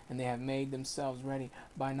come, and they have made themselves ready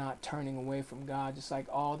by not turning away from God, just like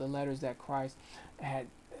all the letters that Christ had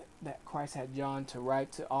John to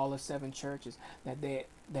write to all the 7 churches,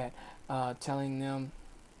 that telling them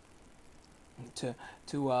to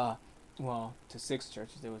 6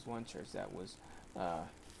 churches. There was one church that was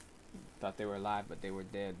thought they were alive, but they were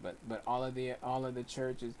dead. But all of the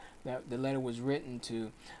churches that the letter was written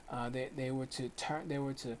to, they were to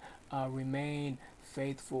remain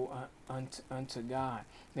faithful unto God.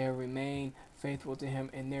 They remain faithful to Him,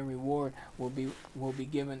 and their reward will be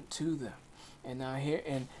given to them. And now here,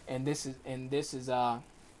 and this is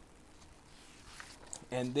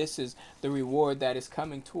the reward that is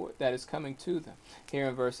coming to them. Here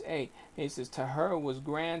in verse 8, he says, "To her was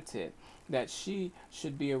granted that she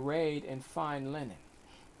should be arrayed in fine linen,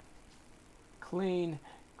 clean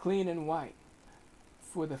and white,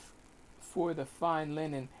 for the fine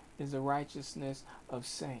linen is the righteousness of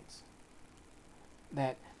saints."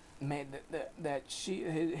 That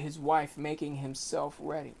his wife making himself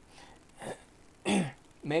ready,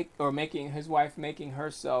 making his wife making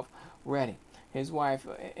herself ready. his wife,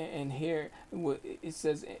 and here it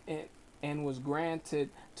says, and was granted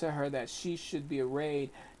to her that she should be arrayed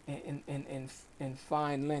in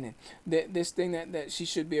fine linen. This thing that she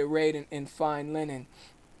should be arrayed in fine linen,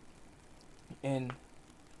 and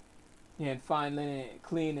fine linen,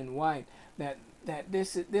 clean and white. That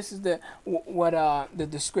this is the what the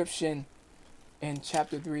description in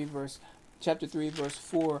chapter 3 verse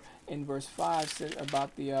 4 and verse 5 said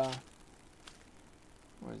about the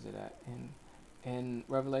where is it at in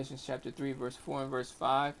Revelation chapter 3 verse 4 and verse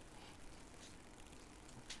 5,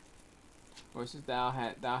 where it says thou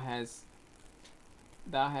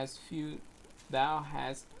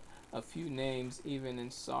hast a few names even in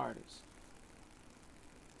Sardis.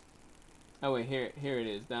 Oh wait, here it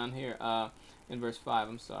is down here in verse 5.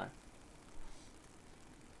 I'm sorry.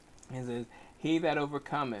 It says, "He that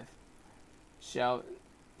overcometh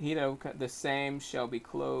the same shall be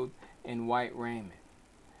clothed in white raiment,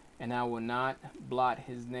 and I will not blot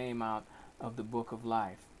his name out of the book of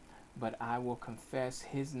life, but I will confess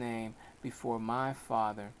his name before my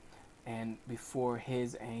Father and before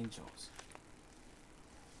his angels."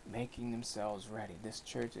 Making themselves ready. This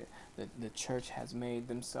church, the church has made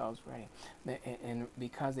themselves ready, and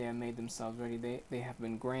because they have made themselves ready, they have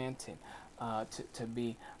been granted to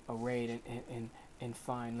be arrayed in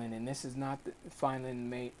fine linen. This is not the fine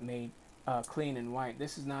linen made clean and white.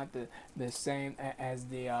 This is not the same as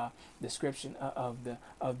the description of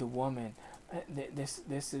the woman.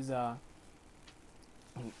 This is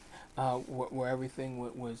where everything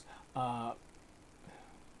was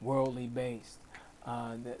worldly based.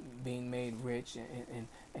 Being made rich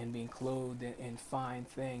and being clothed in fine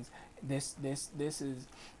things. This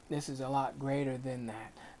is a lot greater than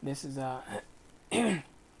that. This is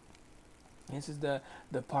this is the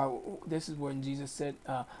part. This is when Jesus said,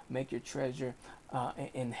 "Make your treasure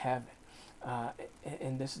in heaven."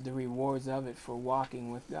 And this is the rewards of it for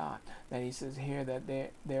walking with God. That he says here that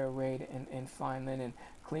they're arrayed in fine linen,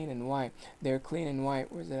 clean and white. They're clean and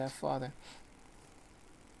white. Where's that, Father?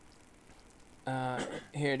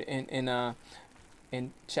 Here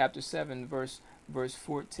in chapter 7 verse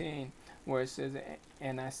 14, where it says,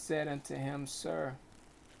 "And I said unto him, Sir."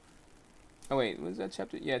 Oh wait, was that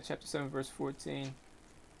chapter? Yeah, chapter 7 verse 14.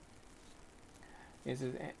 It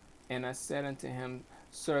says, "And I said unto him,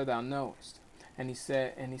 Sir, thou knowest." And he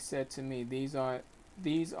said to me, These are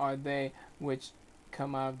they which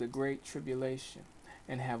come out of the great tribulation,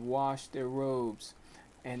 and have washed their robes,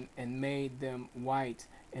 and made them white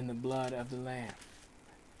in the blood of the Lamb.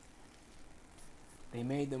 They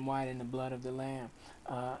made them white in the blood of the Lamb.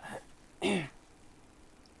 And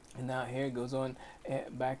now here it goes on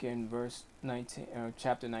back in verse 19, or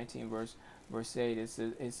chapter 19, verse 8. It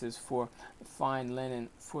says, "For the fine linen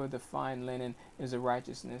is the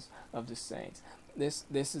righteousness of the saints." This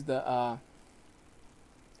is the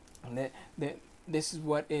this is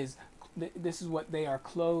what they are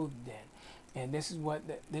clothed in. And this is what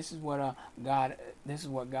God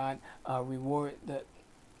reward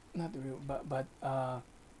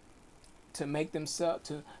to make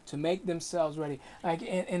themselves ready. Like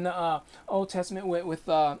in the Old Testament with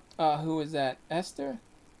who was that? Esther.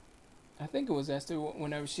 I think it was Esther.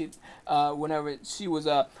 Whenever she was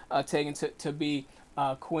taken to be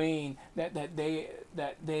queen, that they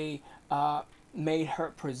made her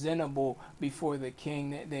presentable before the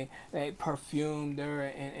king. They perfumed her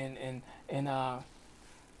and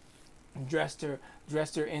dressed her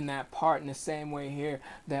in that part. In the same way here,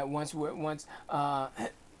 that once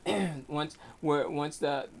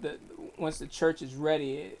the church is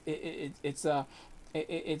ready, it's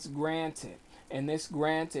granted. And this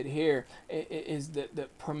granted here is the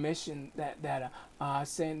permission that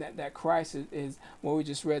saying that Christ is what we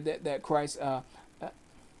just read, that Christ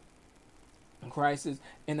is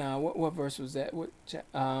in what verse was that? What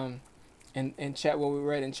in chat what we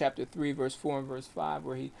read in chapter 3 verse 4 and verse 5,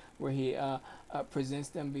 where he presents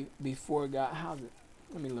them before God. How's it?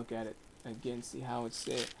 Let me look at it again, see how it's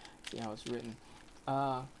said, see how it's written.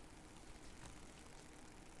 Where's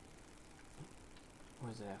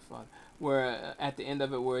it at, Father? Where at the end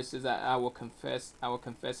of it, where it says, I will confess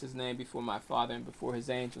his name before my Father and before his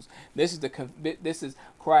angels. This is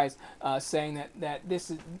Christ saying that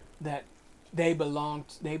they belong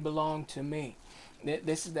to me.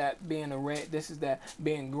 This is that being this is that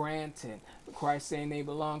being granted. Christ saying they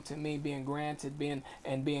belong to me, being granted, being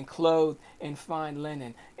clothed in fine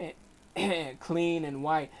linen, and clean and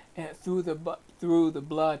white, and through the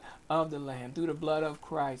blood of the Lamb, through the blood of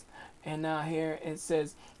Christ. And now here it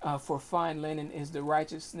says, for fine linen is the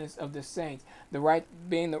righteousness of the saints.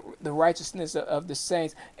 Being the righteousness of the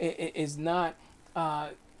saints is not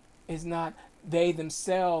they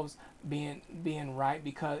themselves being right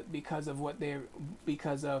because of what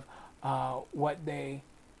they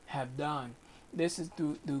have done. This is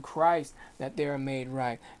through Christ that they are made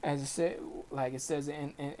right. As it said, like it says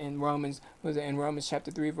in Romans, was it in Romans chapter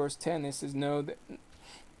 3 verse 10? It says, "No,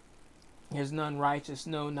 there's none righteous,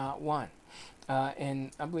 no, not one."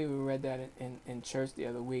 And I believe we read that in church the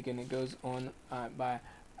other week, and it goes on by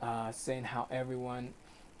saying how everyone.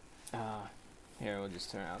 Here, we'll just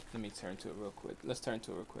turn out. Let me turn to it real quick. Let's turn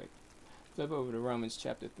to it real quick. Flip over to Romans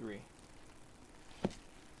chapter 3.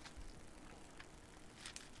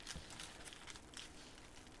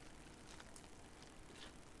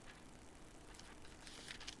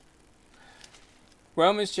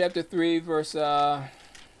 Romans chapter 3, verse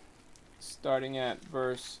starting at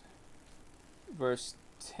verse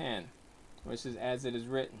 10, which is as it is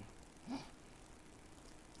written.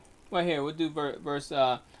 Well, here we'll do verse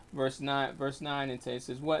 9. Verse 9 and 10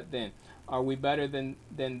 says, "What then? Are we better than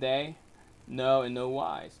they? No, in no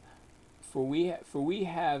wise. For we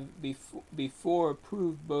have before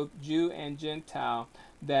proved both Jew and Gentile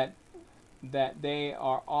that they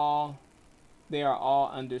are all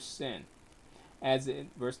under sin.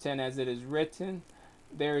 Verse 10, as it is written,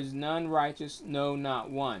 there is none righteous, no, not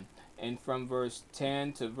one." And from verse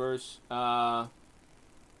 10 to verse where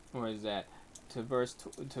is that? To verse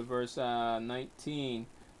 19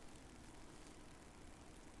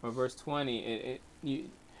 or verse 20. You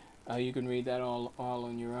can read that all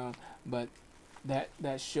on your own, but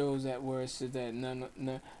that shows that where it says that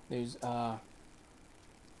there's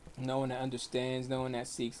no one that understands, no one that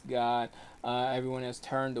seeks God, everyone has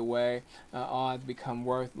turned away, all has become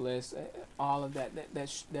worthless. All of that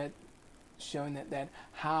showing that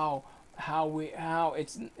how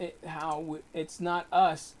it's not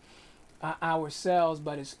us ourselves,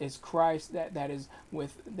 but it's Christ that is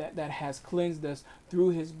with that has cleansed us through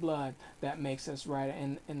His blood that makes us right.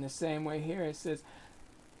 And in the same way here it says,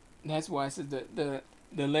 that's why it says the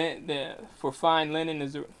for fine linen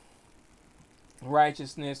is the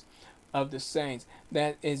righteousness of the saints.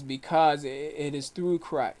 That is because it is through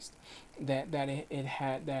Christ that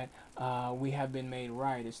we have been made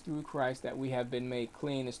right. It's through Christ that we have been made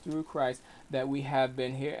clean. It's through Christ that we have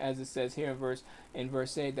been here, as it says here in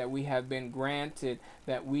verse 8, that we have been granted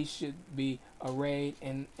that we should be arrayed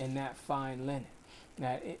in that fine linen.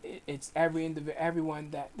 That it's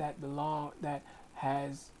everyone that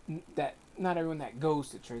has that, not everyone that goes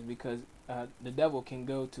to church, because the devil can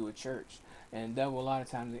go to a church, and the devil a lot of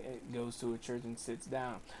times it goes to a church and sits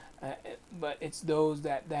down. But it's those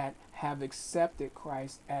that have accepted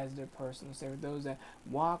Christ as their personal Savior, those that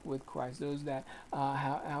walk with Christ, those that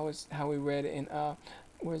how we read in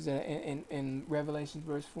where's that in Revelation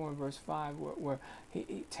verse 4 and verse 5, where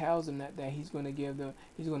he tells them that he's going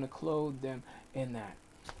to clothe them in that,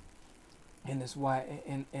 in this white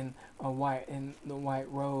in the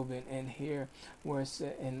white robe, and here where it's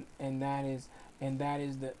and that is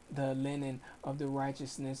the linen of the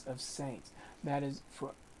righteousness of saints. That is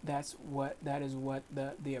what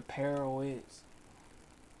the apparel is.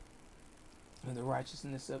 And the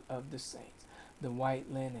righteousness of the saints, the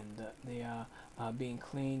white linen, the being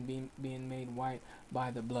clean, being made white by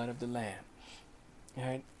the blood of the Lamb. All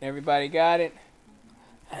right, everybody got it?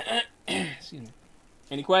 Excuse me.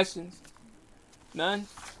 Any questions? None?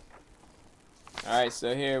 All right,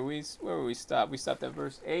 so here where were we stopped? We stopped at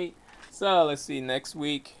verse 8. So let's see, next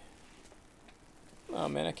week. Oh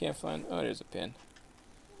man, I can't find. Oh, there's a pen.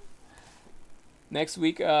 Next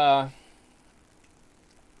week, what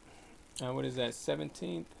is that?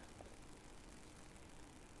 17th.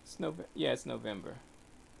 It's November.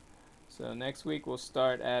 So next week we'll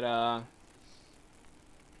start at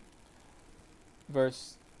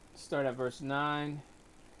verse 9.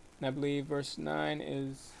 And I believe verse 9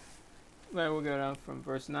 is. Well, we'll go down from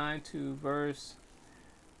verse 9 to verse.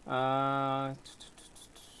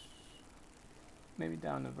 Maybe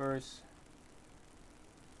down to verse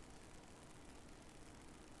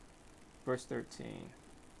 13.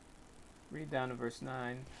 Read down to verse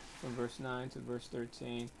 9, from verse 9 to verse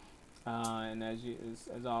 13. And as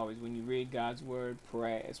always, when you read God's word,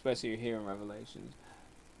 pray, especially you're hearing Revelations.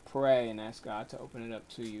 Pray and ask God to open it up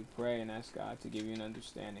to you. Pray and ask God to give you an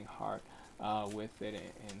understanding heart with it,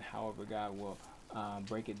 and however God will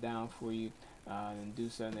break it down for you, and do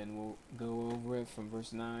so. And then we'll go over it from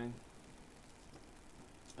verse 9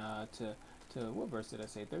 to what verse did I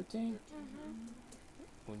say? 13.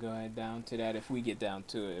 We'll go ahead down to that if we get down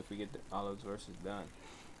to it, if we get all those verses done.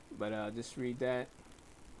 But just read that.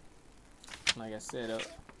 Like I said,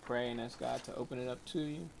 pray and ask God to open it up to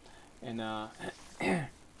you, and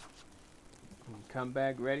come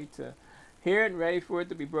back ready to hear it, ready for it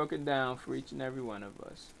to be broken down for each and every one of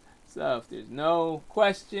us. So if there's no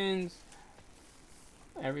questions,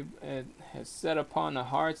 every it has set upon the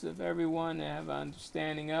hearts of everyone to have an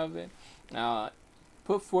understanding of it.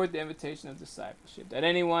 Put forth the invitation of discipleship, that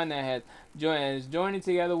anyone that is joining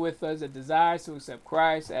together with us, that desires to accept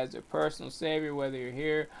Christ as their personal Savior, whether you're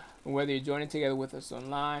here or whether you're joining together with us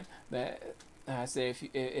online, that I say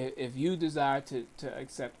if you desire to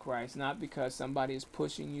accept Christ, not because somebody is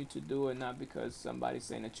pushing you to do it, not because somebody's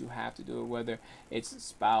saying that you have to do it, whether it's a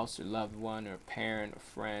spouse or loved one or parent or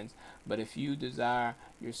friends, but if you desire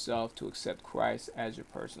yourself to accept Christ as your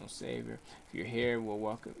personal Savior, if you're here, we'll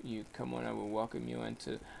welcome you. Come on up. We'll welcome you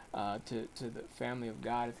into to the family of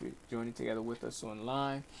God. If you're joining together with us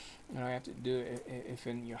online, you know, you have to do it. If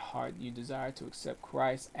in your heart you desire to accept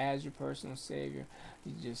Christ as your personal Savior,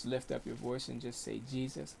 you just lift up your voice and just say,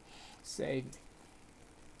 Jesus, save me.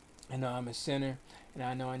 I know I'm a sinner, and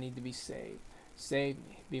I know I need to be saved. Save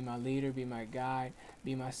me. Be my leader. Be my guide.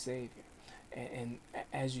 Be my Savior. And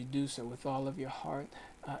as you do so with all of your heart,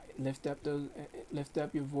 lift up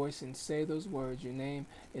your voice and say those words. Your name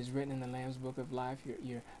is written in the Lamb's Book of Life.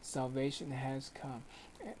 Your salvation has come,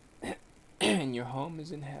 and your home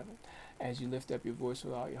is in heaven. As you lift up your voice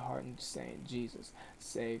with all your heart and saying, Jesus,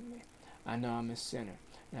 save me. I know I'm a sinner,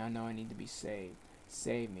 and I know I need to be saved.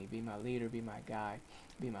 Save me. Be my leader. Be my guide.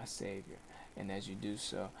 Be my Savior. And as you do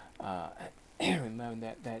so,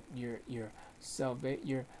 remember that your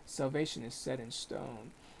salvation is set in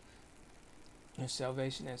stone. Your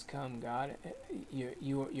salvation has come, God.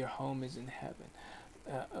 Your home is in heaven.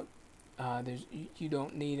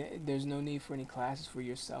 There's no need for any classes for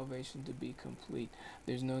your salvation to be complete.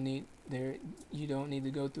 There's no need there. You don't need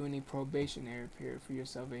to go through any probationary period for your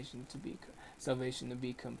salvation to be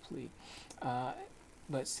complete.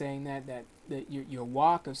 But saying that your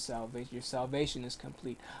walk of salvation, your salvation is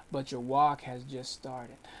complete, but your walk has just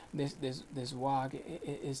started. This walk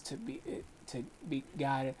is to be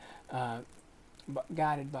guided.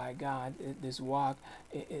 Guided by God. This walk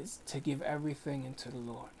is to give everything into the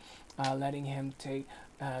Lord, letting Him take.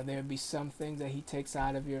 There be some things that He takes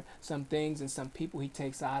out of some things and some people He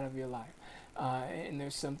takes out of your life, and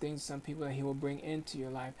there's some things, some people that He will bring into your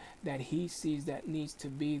life that He sees that needs to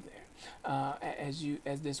be there. As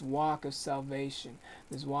this walk of salvation,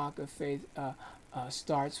 this walk of faith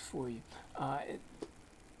starts for you.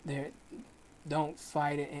 Don't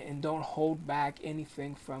fight it and don't hold back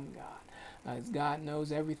anything from God. As God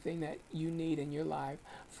knows everything that you need in your life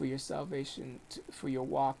for your salvation, for your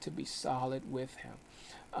walk to be solid with Him,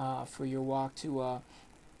 for your walk to,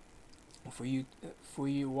 for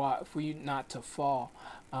you not to fall,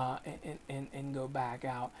 and go back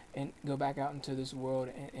out into this world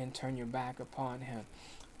and turn your back upon Him,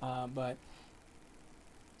 but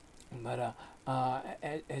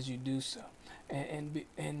as you do so,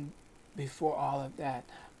 and before all of that,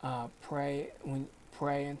 pray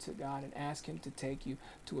into God and ask Him to take you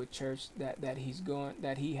to a church that He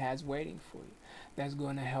has waiting for you, that's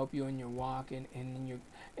going to help you in your walk and in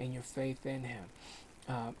your faith in Him.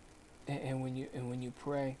 And when you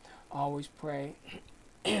pray, always pray.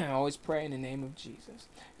 Always pray in the name of Jesus,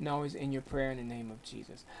 and always in your prayer in the name of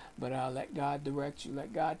Jesus. But let God direct you.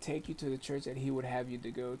 Let God take you to the church that He would have you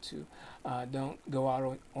to go to. Don't go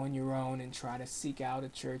out on your own and try to seek out a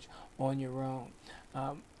church on your own,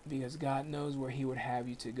 because God knows where He would have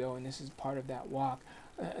you to go, and this is part of that walk,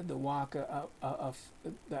 the walk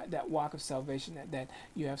that walk of salvation that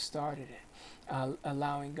you have started in.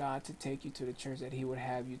 Allowing God to take you to the church that He would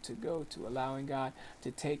have you to go to, allowing God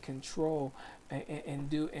to take control and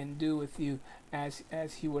do with you as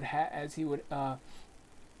He would have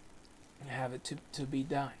it to be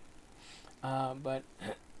done. But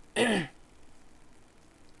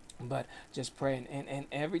but just pray, and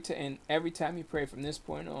every time you pray from this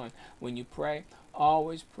point on, when you pray,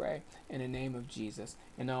 always pray in the name of Jesus,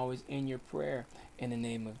 and always in your prayer in the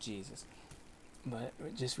name of Jesus. But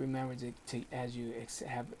just remember to as you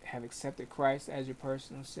have accepted Christ as your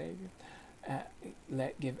personal Savior,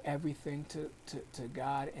 give everything to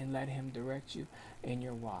God and let Him direct you in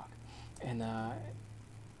your walk. And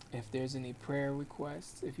if there's any prayer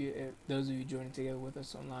requests, if those of you joining together with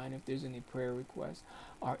us online, if there's any prayer requests,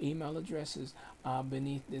 our email address is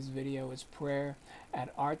beneath this video. It's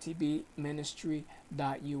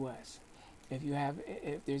prayer@rtbministry.us.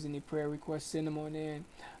 If there's any prayer requests, send them on in.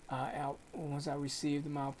 Once I receive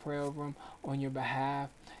them, I'll pray over them on your behalf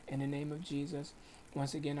in the name of Jesus.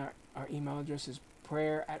 Once again, our email address is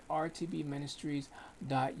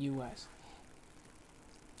prayer@rtbministries.us.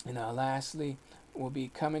 And lastly, we'll be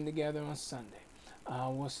coming together on Sunday.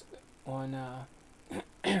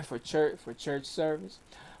 For church service.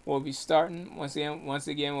 we'll be starting once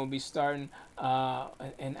again. We'll be starting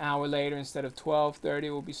an hour later instead of 12:30.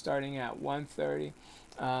 We'll be starting at 1:30.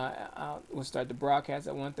 We'll start the broadcast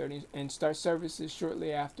at 1:30 and start services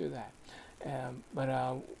shortly after that.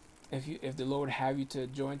 But if the Lord have you to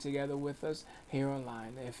join together with us here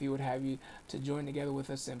online, if He would have you to join together with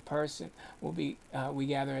us in person, we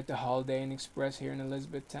gather at the Holiday Inn Express here in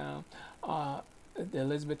Elizabethtown. The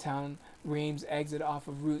Elizabethtown Reams exit off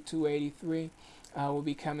of Route 283. We'll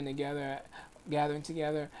be coming together, gathering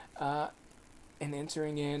together, and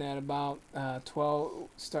entering in at about 12.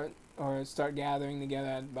 Start gathering together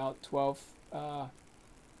at about 12.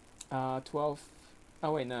 12.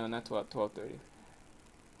 Oh wait, no, not 12. 12:30.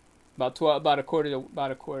 About 12. About a quarter.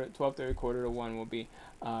 12:30, quarter to 1. We'll be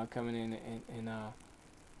coming in and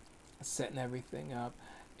setting everything up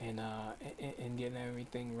and getting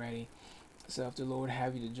everything ready. So if the Lord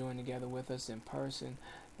have you to join together with us in person,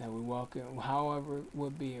 that we welcome, however it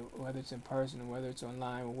would be, whether it's in person or whether it's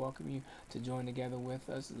online, we welcome you to join together with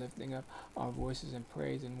us, lifting up our voices in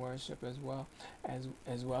praise and worship as well as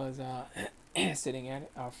sitting at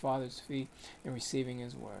our Father's feet and receiving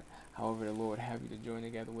His word. However the Lord have you to join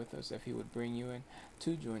together with us, if He would bring you in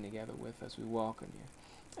to join together with us, we welcome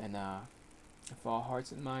you. And if all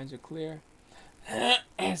hearts and minds are clear,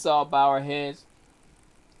 let's all bow our heads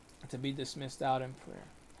to be dismissed out in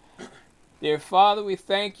prayer. Dear Father, we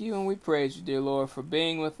thank you and we praise you, dear Lord, for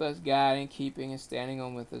being with us, guiding, keeping, and standing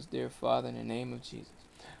on with us, dear Father, in the name of Jesus.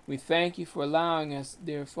 We thank you for allowing us,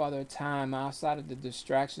 dear Father, a time outside of the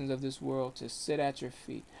distractions of this world to sit at your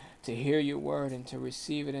feet, to hear your word, and to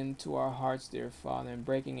receive it into our hearts, dear Father, and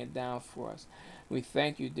breaking it down for us. We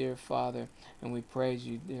thank you, dear Father, and we praise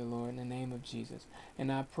you, dear Lord, in the name of Jesus.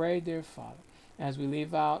 And I pray, dear Father, as we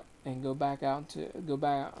leave out and go back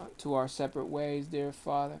to our separate ways, dear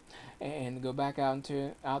Father, and go back out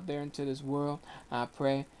there into this world, I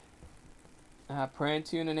pray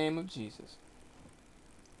into you in the name of Jesus,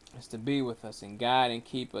 is to be with us and guide and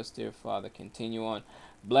keep us, dear Father. Continue on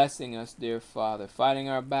blessing us, dear Father, fighting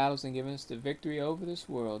our battles and giving us the victory over this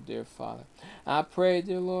world, dear Father. I pray,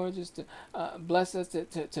 dear Lord, just to bless us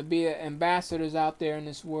to be ambassadors out there in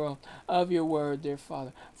this world of your word, dear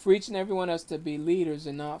Father. For each and every one of us to be leaders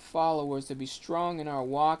and not followers, to be strong in our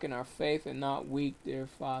walk and our faith and not weak, dear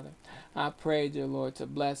Father. I pray, dear Lord, to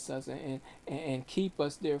bless us and keep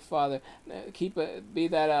us, dear Father. Be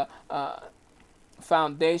that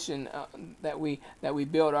foundation that we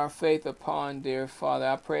build our faith upon, dear Father.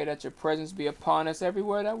 I pray that your presence be upon us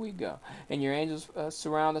everywhere that we go, and your angels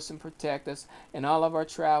surround us and protect us in all of our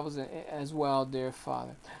travels as well, dear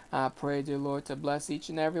Father. I pray, dear Lord, to bless each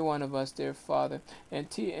and every one of us, dear Father, and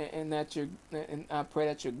I pray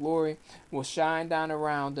that your glory will shine down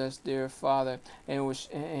around us, dear Father, and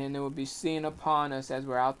it will be seen upon us as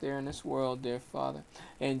we're out there in this world, dear Father.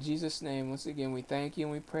 In Jesus' name, once again, we thank you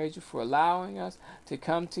and we praise you for allowing us to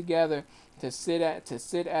come together, to sit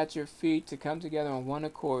at your feet, to come together on one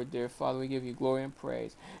accord, dear Father. We give you glory and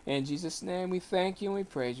praise. In Jesus' name, we thank you and we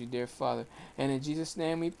praise you, dear Father. And in Jesus'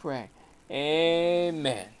 name we pray.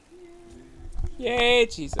 Amen. Yay,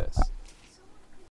 Jesus.